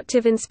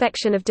non-destructive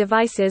inspection of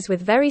devices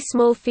with very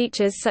small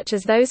features such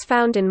as those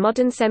found in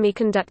modern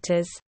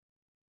semiconductors.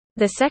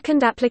 The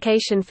second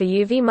application for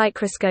UV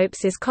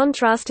microscopes is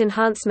contrast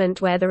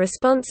enhancement, where the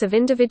response of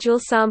individual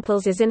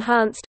samples is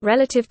enhanced,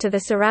 relative to the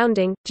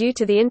surrounding, due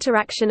to the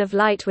interaction of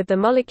light with the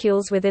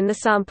molecules within the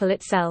sample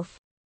itself.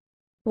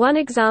 One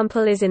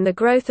example is in the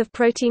growth of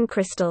protein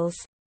crystals.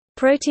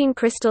 Protein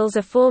crystals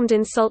are formed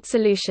in salt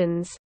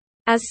solutions.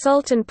 As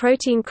salt and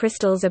protein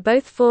crystals are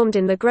both formed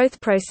in the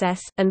growth process,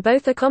 and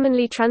both are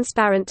commonly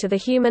transparent to the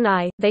human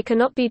eye, they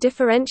cannot be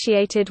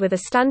differentiated with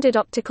a standard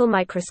optical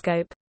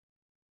microscope.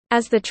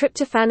 As the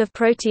tryptophan of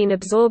protein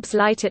absorbs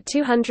light at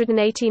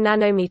 280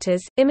 nanometers,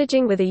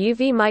 imaging with a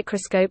UV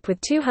microscope with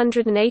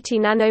 280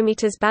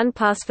 nanometers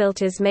bandpass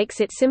filters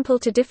makes it simple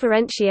to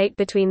differentiate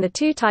between the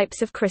two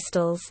types of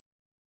crystals.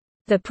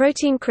 The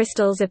protein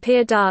crystals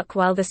appear dark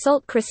while the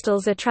salt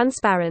crystals are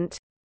transparent.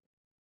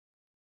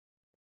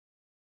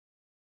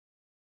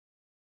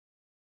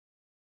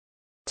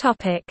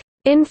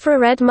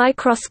 Infrared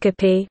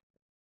microscopy.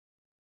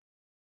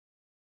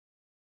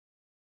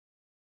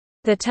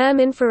 The term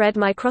infrared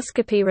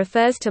microscopy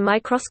refers to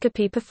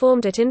microscopy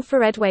performed at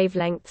infrared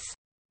wavelengths.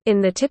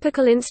 In the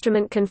typical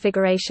instrument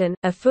configuration,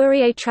 a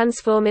Fourier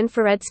transform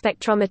infrared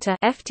spectrometer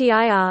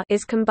 (FTIR)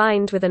 is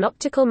combined with an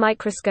optical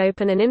microscope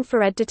and an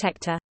infrared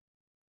detector.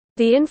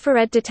 The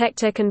infrared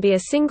detector can be a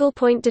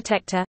single-point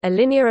detector, a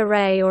linear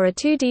array, or a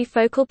 2D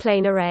focal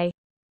plane array.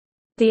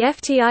 The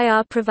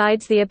FTIR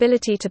provides the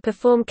ability to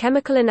perform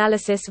chemical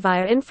analysis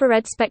via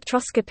infrared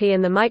spectroscopy,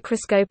 and the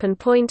microscope and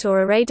point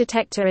or array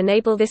detector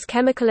enable this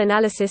chemical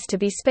analysis to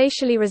be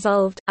spatially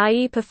resolved,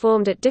 i.e.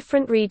 performed at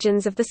different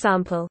regions of the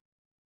sample.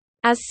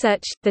 As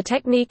such, the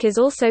technique is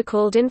also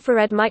called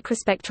infrared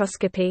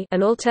microspectroscopy.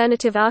 An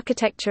alternative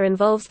architecture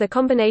involves the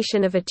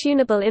combination of a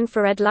tunable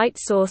infrared light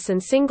source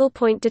and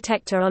single-point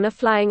detector on a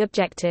flying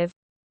objective.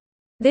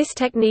 This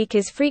technique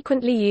is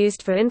frequently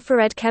used for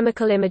infrared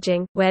chemical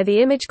imaging, where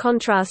the image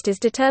contrast is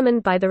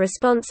determined by the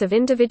response of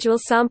individual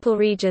sample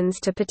regions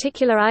to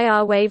particular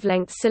IR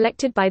wavelengths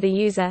selected by the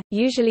user,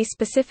 usually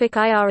specific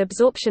IR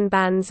absorption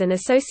bands and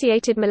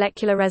associated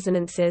molecular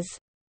resonances.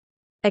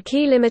 A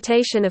key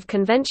limitation of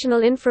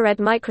conventional infrared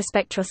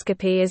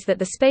microspectroscopy is that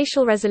the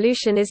spatial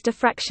resolution is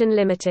diffraction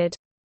limited.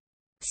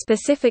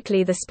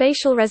 Specifically, the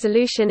spatial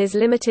resolution is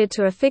limited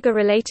to a figure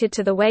related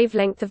to the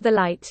wavelength of the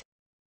light.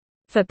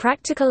 For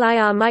practical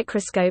IR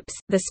microscopes,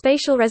 the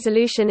spatial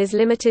resolution is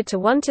limited to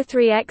 1 to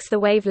 3x the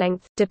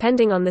wavelength,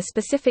 depending on the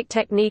specific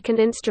technique and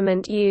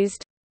instrument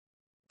used.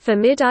 For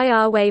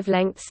mid-IR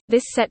wavelengths,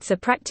 this sets a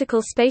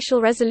practical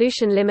spatial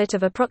resolution limit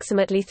of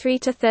approximately 3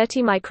 to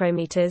 30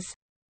 micrometers.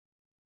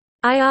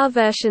 IR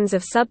versions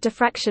of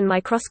sub-diffraction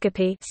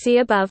microscopy, see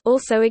above,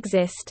 also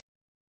exist.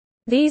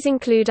 These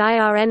include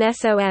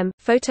IRNSOM,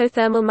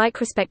 photothermal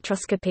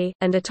microspectroscopy,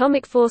 and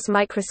atomic force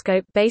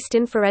microscope-based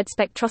infrared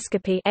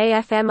spectroscopy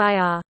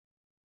 (AFMIR).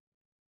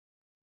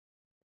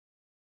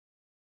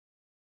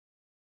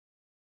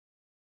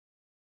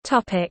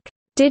 Topic: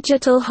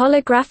 Digital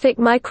holographic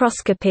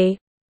microscopy.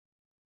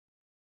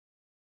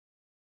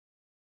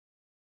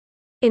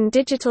 In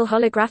digital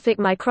holographic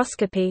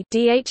microscopy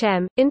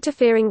 (DHM),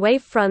 interfering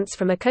wave fronts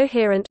from a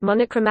coherent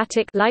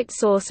monochromatic light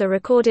source are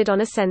recorded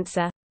on a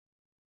sensor.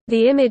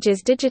 The image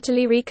is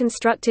digitally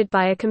reconstructed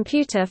by a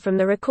computer from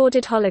the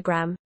recorded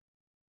hologram.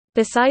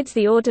 Besides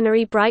the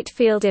ordinary bright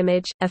field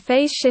image, a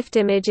phase shift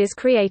image is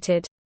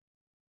created.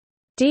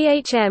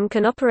 DHM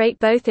can operate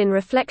both in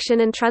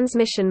reflection and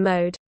transmission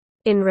mode.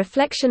 In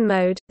reflection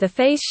mode, the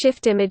phase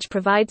shift image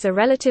provides a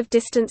relative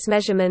distance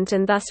measurement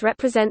and thus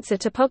represents a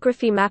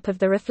topography map of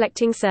the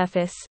reflecting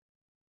surface.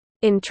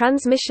 In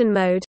transmission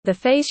mode, the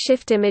phase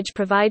shift image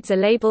provides a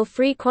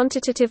label-free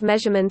quantitative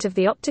measurement of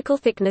the optical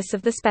thickness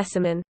of the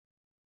specimen.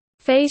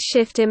 Phase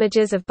shift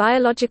images of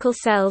biological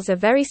cells are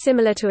very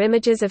similar to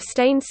images of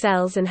stained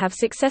cells and have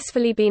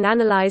successfully been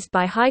analyzed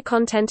by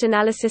high-content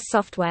analysis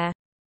software.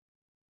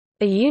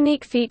 A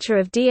unique feature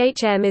of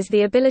DHM is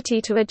the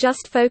ability to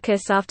adjust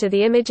focus after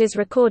the image is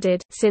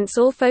recorded, since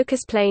all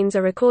focus planes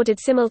are recorded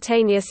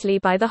simultaneously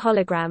by the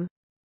hologram.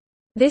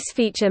 This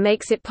feature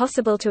makes it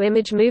possible to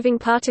image moving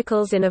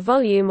particles in a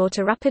volume or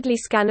to rapidly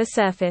scan a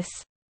surface.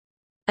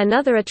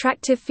 Another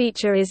attractive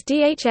feature is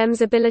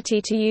DHM's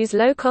ability to use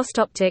low-cost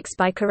optics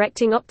by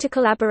correcting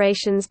optical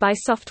aberrations by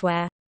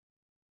software.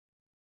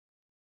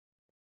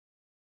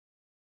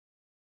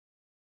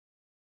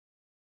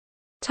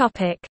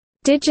 Topic: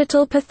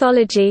 Digital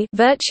pathology,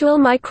 virtual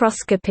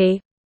microscopy.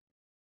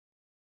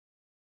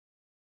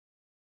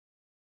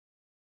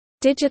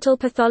 Digital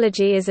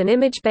pathology is an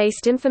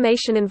image-based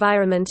information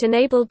environment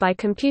enabled by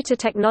computer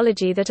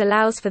technology that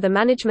allows for the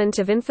management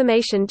of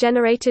information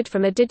generated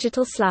from a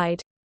digital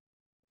slide.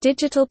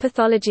 Digital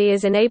pathology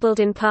is enabled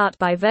in part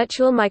by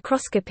virtual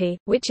microscopy,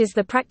 which is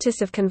the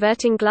practice of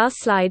converting glass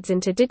slides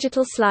into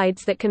digital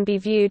slides that can be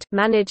viewed,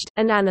 managed,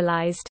 and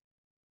analyzed.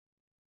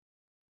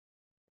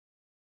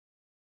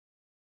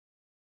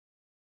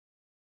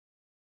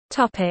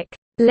 Topic: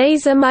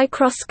 Laser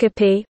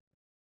microscopy.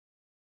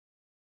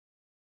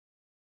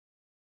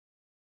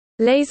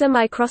 Laser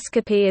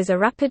microscopy is a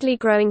rapidly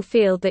growing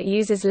field that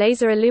uses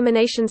laser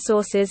illumination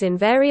sources in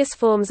various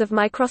forms of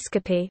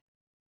microscopy.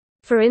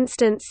 For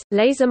instance,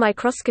 laser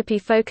microscopy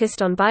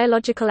focused on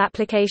biological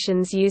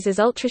applications uses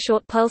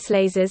ultrashort pulse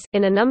lasers,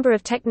 in a number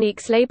of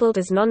techniques labeled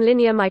as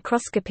nonlinear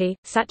microscopy,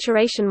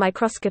 saturation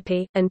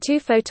microscopy, and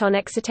two-photon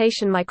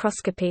excitation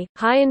microscopy.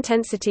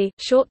 High-intensity,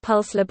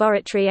 short-pulse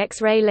laboratory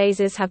X-ray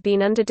lasers have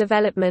been under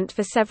development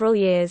for several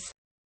years.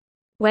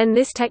 When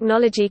this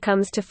technology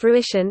comes to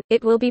fruition,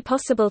 it will be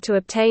possible to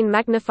obtain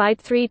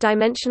magnified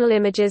three-dimensional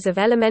images of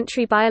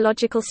elementary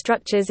biological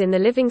structures in the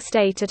living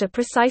state at a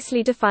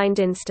precisely defined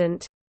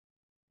instant.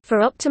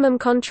 For optimum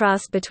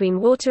contrast between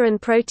water and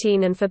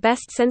protein and for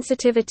best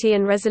sensitivity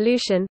and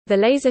resolution, the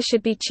laser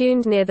should be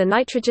tuned near the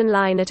nitrogen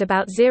line at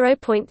about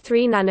 0.3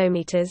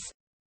 nanometers.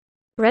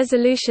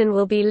 Resolution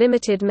will be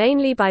limited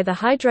mainly by the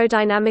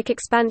hydrodynamic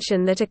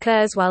expansion that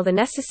occurs while the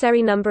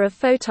necessary number of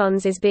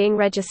photons is being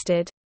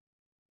registered.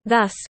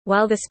 Thus,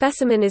 while the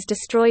specimen is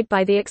destroyed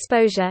by the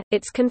exposure,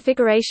 its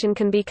configuration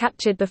can be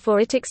captured before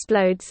it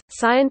explodes.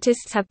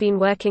 Scientists have been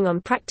working on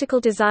practical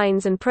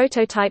designs and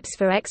prototypes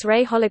for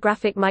X-ray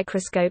holographic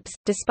microscopes,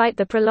 despite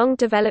the prolonged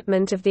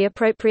development of the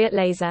appropriate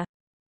laser.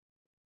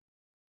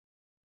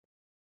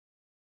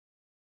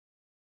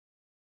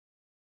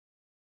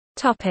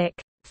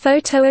 Topic: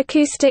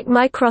 Photoacoustic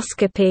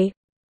microscopy.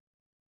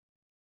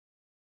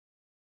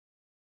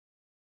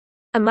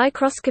 A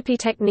microscopy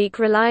technique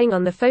relying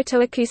on the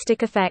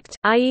photoacoustic effect,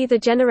 i.e. the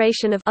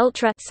generation of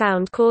ultra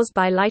sound caused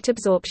by light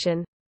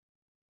absorption.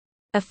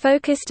 A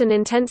focused and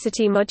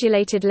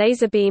intensity-modulated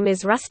laser beam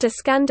is raster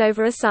scanned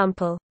over a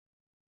sample.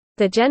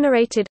 The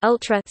generated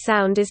ultra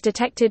sound is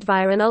detected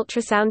via an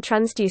ultrasound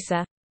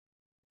transducer.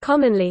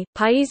 Commonly,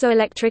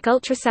 piezoelectric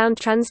ultrasound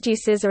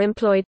transducers are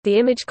employed. The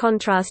image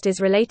contrast is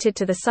related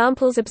to the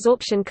sample's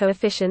absorption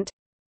coefficient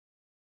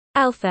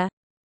alpha.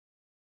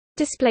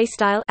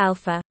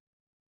 Alpha.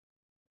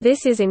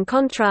 This is in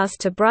contrast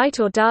to bright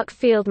or dark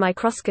field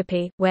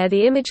microscopy, where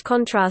the image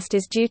contrast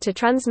is due to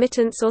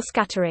transmittance or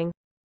scattering.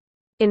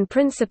 In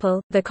principle,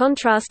 the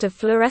contrast of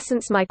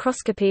fluorescence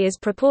microscopy is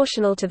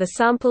proportional to the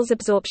sample's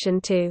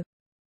absorption too.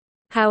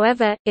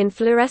 However, in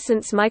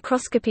fluorescence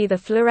microscopy the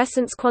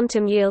fluorescence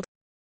quantum yield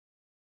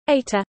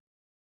eta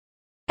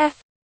f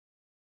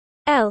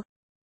l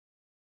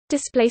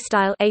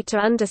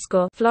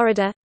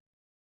Florida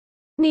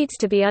needs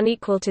to be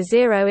unequal to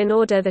 0 in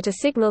order that a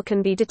signal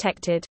can be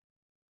detected.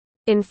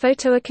 In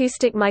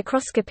photoacoustic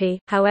microscopy,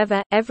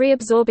 however, every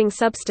absorbing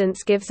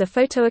substance gives a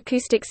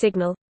photoacoustic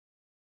signal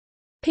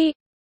P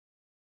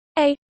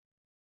A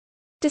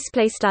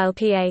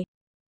PA,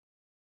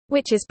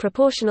 which is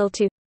proportional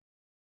to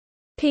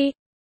P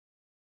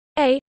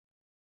A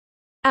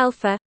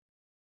alpha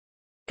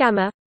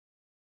gamma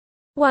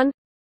 1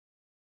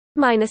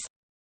 minus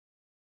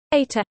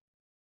eta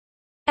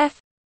F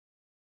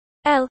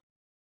L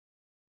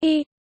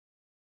E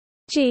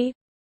G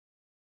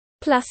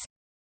plus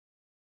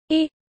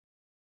E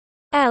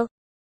L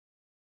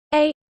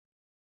A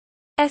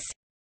S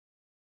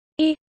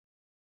E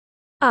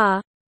R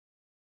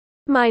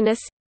minus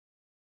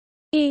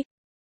E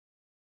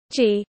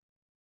G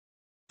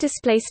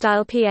display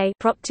style PA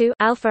prop 2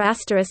 alpha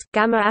asterisk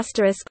gamma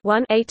asterisk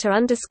 1 eta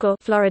underscore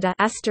Florida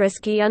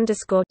asterisk E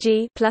underscore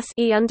G plus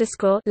E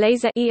underscore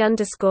laser E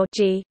underscore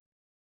G.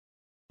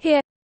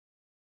 Here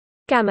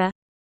gamma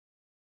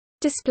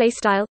display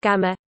style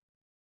gamma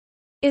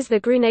is the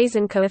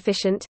Gruneisen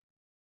coefficient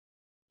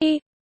E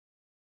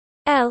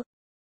L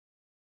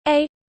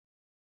A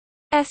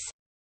S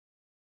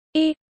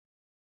E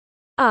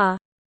R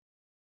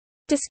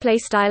display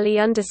style E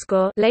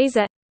underscore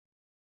laser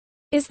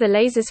is the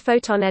laser's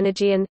photon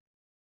energy, and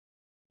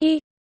E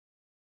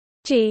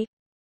G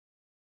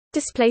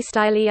display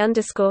style E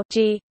underscore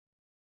G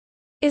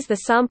is the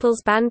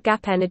sample's band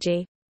gap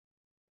energy.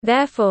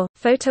 Therefore,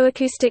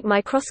 photoacoustic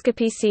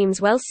microscopy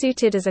seems well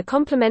suited as a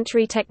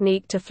complementary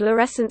technique to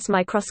fluorescence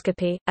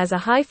microscopy, as a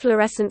high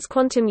fluorescence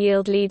quantum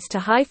yield leads to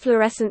high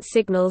fluorescence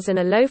signals and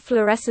a low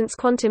fluorescence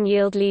quantum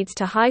yield leads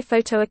to high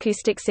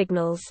photoacoustic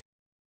signals.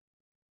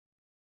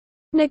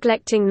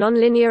 Neglecting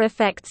nonlinear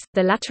effects,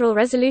 the lateral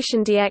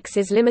resolution dx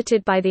is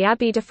limited by the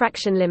Abbe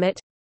diffraction limit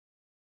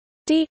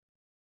d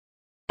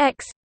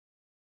x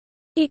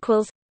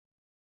equals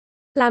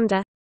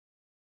lambda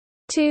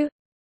 2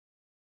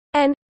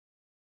 n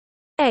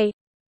a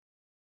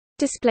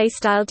display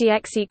style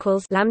dx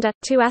equals lambda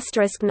 2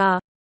 asterisk na,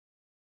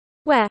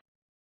 where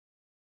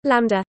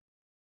lambda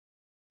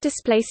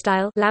display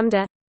style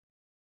lambda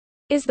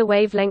is the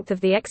wavelength of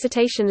the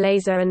excitation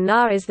laser and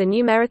na is the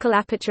numerical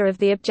aperture of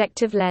the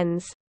objective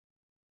lens.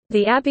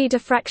 The Abbe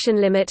diffraction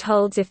limit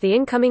holds if the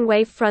incoming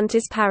wave front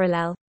is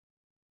parallel.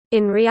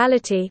 In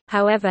reality,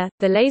 however,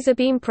 the laser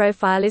beam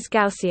profile is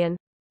Gaussian.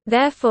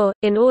 Therefore,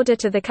 in order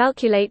to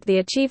calculate the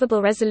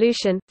achievable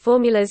resolution,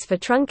 formulas for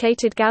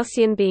truncated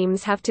Gaussian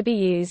beams have to be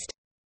used.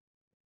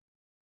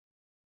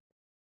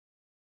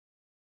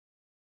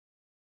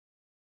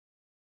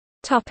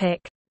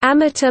 Topic: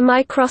 Amateur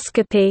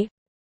microscopy.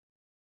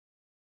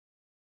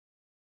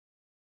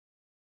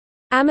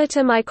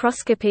 Amateur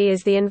microscopy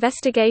is the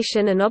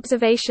investigation and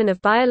observation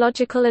of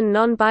biological and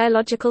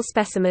non-biological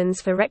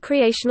specimens for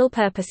recreational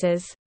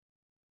purposes.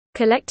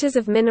 Collectors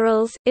of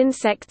minerals,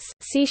 insects,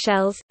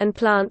 seashells, and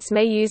plants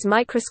may use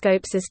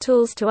microscopes as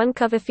tools to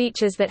uncover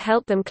features that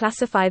help them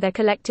classify their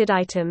collected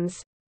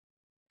items.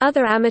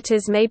 Other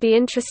amateurs may be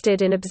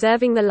interested in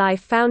observing the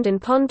life found in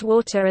pond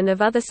water and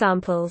of other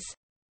samples.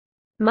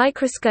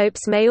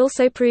 Microscopes may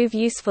also prove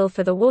useful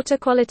for the water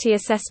quality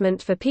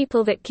assessment for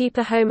people that keep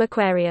a home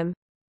aquarium.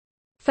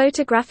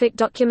 Photographic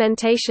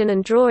documentation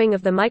and drawing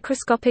of the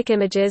microscopic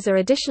images are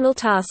additional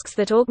tasks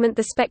that augment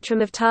the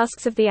spectrum of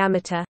tasks of the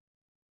amateur.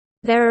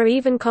 There are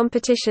even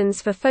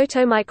competitions for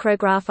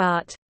photomicrograph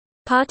art.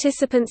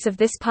 Participants of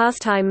this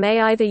pastime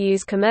may either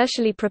use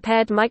commercially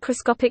prepared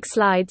microscopic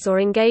slides or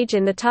engage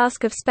in the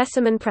task of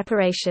specimen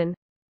preparation.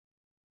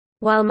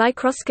 While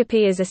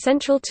microscopy is a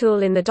central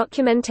tool in the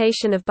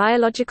documentation of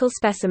biological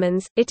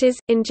specimens, it is,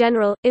 in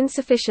general,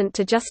 insufficient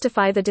to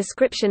justify the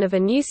description of a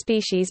new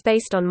species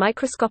based on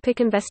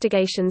microscopic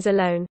investigations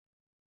alone.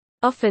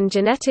 Often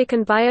genetic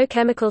and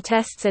biochemical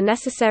tests are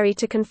necessary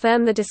to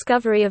confirm the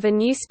discovery of a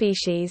new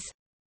species.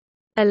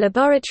 A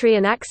laboratory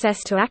and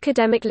access to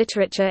academic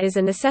literature is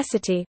a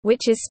necessity,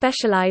 which is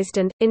specialized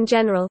and, in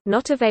general,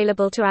 not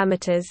available to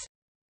amateurs.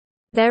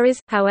 There is,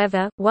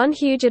 however, one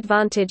huge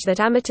advantage that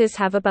amateurs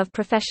have above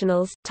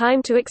professionals: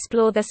 time to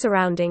explore their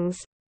surroundings.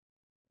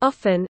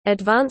 Often,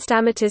 advanced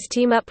amateurs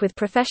team up with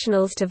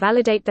professionals to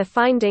validate their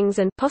findings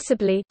and,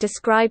 possibly,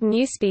 describe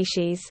new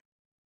species.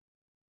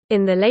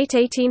 In the late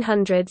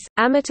 1800s,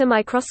 amateur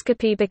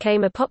microscopy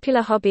became a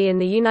popular hobby in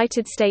the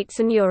United States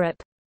and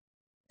Europe.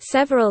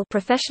 Several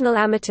professional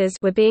amateurs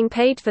were being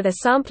paid for their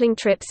sampling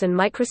trips and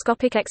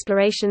microscopic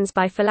explorations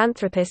by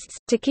philanthropists,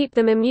 to keep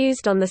them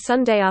amused on the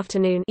Sunday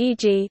afternoon,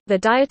 e.g., the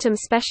diatom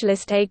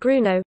specialist A.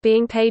 Gruno,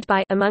 being paid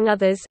by, among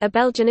others, a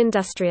Belgian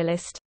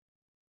industrialist.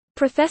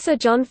 Professor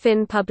John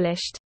Finn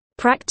published,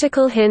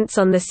 "Practical Hints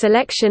on the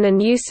Selection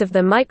and Use of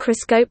the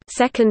Microscope",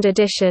 2nd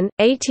edition,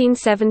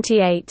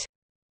 1878,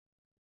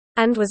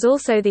 and was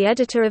also the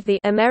editor of the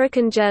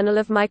American Journal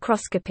of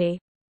Microscopy.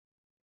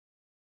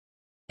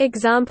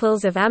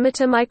 Examples of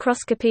amateur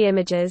microscopy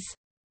images.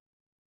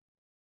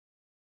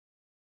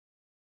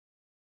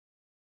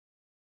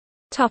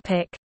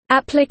 Topic: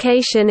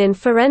 Application in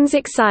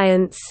forensic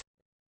science.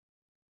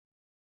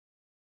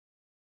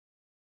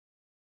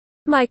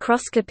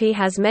 Microscopy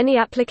has many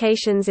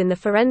applications in the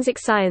forensic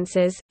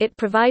sciences. It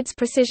provides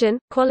precision,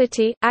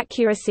 quality,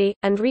 accuracy,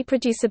 and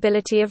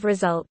reproducibility of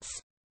results.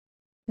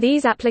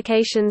 These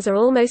applications are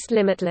almost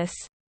limitless.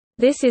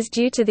 This is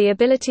due to the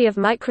ability of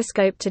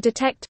microscope to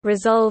detect,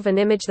 resolve and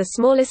image the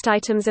smallest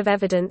items of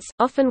evidence,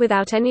 often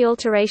without any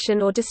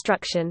alteration or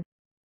destruction.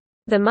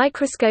 The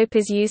microscope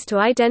is used to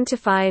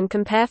identify and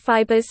compare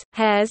fibers,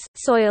 hairs,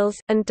 soils,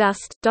 and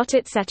dust,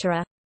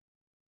 etc.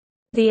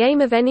 The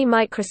aim of any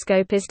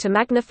microscope is to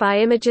magnify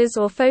images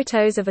or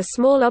photos of a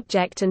small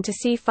object and to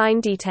see fine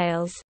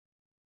details.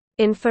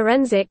 In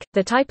forensic,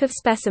 the type of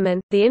specimen,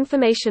 the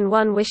information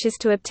one wishes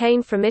to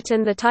obtain from it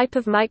and the type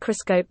of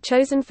microscope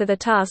chosen for the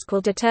task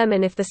will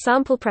determine if the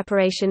sample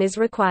preparation is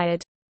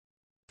required.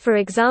 For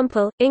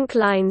example, ink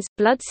lines,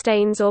 blood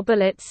stains or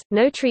bullets,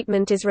 no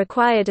treatment is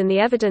required and the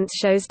evidence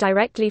shows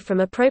directly from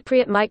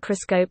appropriate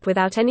microscope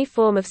without any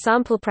form of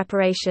sample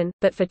preparation,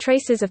 but for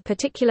traces of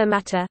particular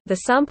matter, the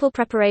sample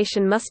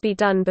preparation must be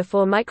done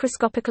before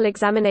microscopical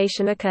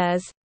examination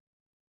occurs.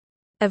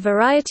 A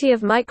variety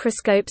of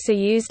microscopes are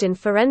used in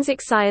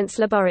forensic science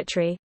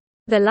laboratory.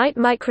 The light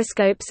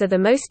microscopes are the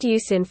most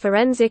used in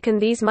forensic, and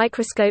these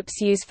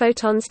microscopes use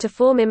photons to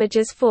form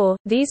images for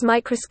these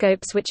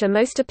microscopes, which are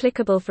most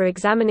applicable for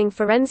examining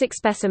forensic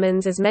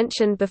specimens as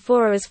mentioned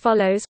before, are as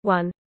follows: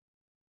 1.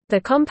 The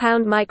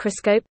compound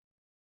microscope.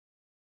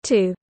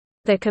 2.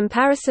 The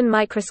comparison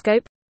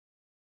microscope.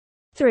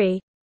 3.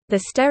 The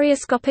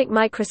stereoscopic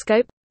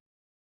microscope.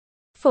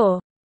 4.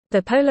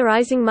 The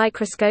polarizing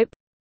microscope.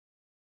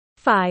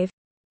 5.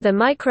 The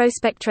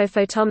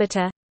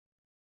microspectrophotometer.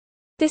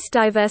 This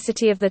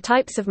diversity of the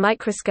types of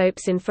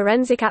microscopes in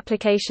forensic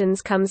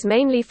applications comes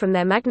mainly from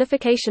their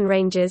magnification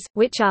ranges,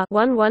 which are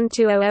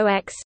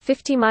 11200x,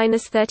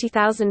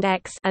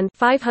 50-30,000x, and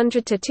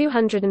 500 to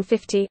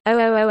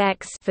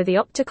 250,000x for the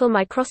optical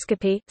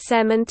microscopy,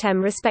 SEM and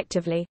TEM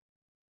respectively.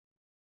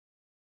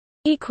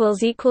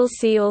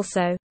 See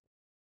also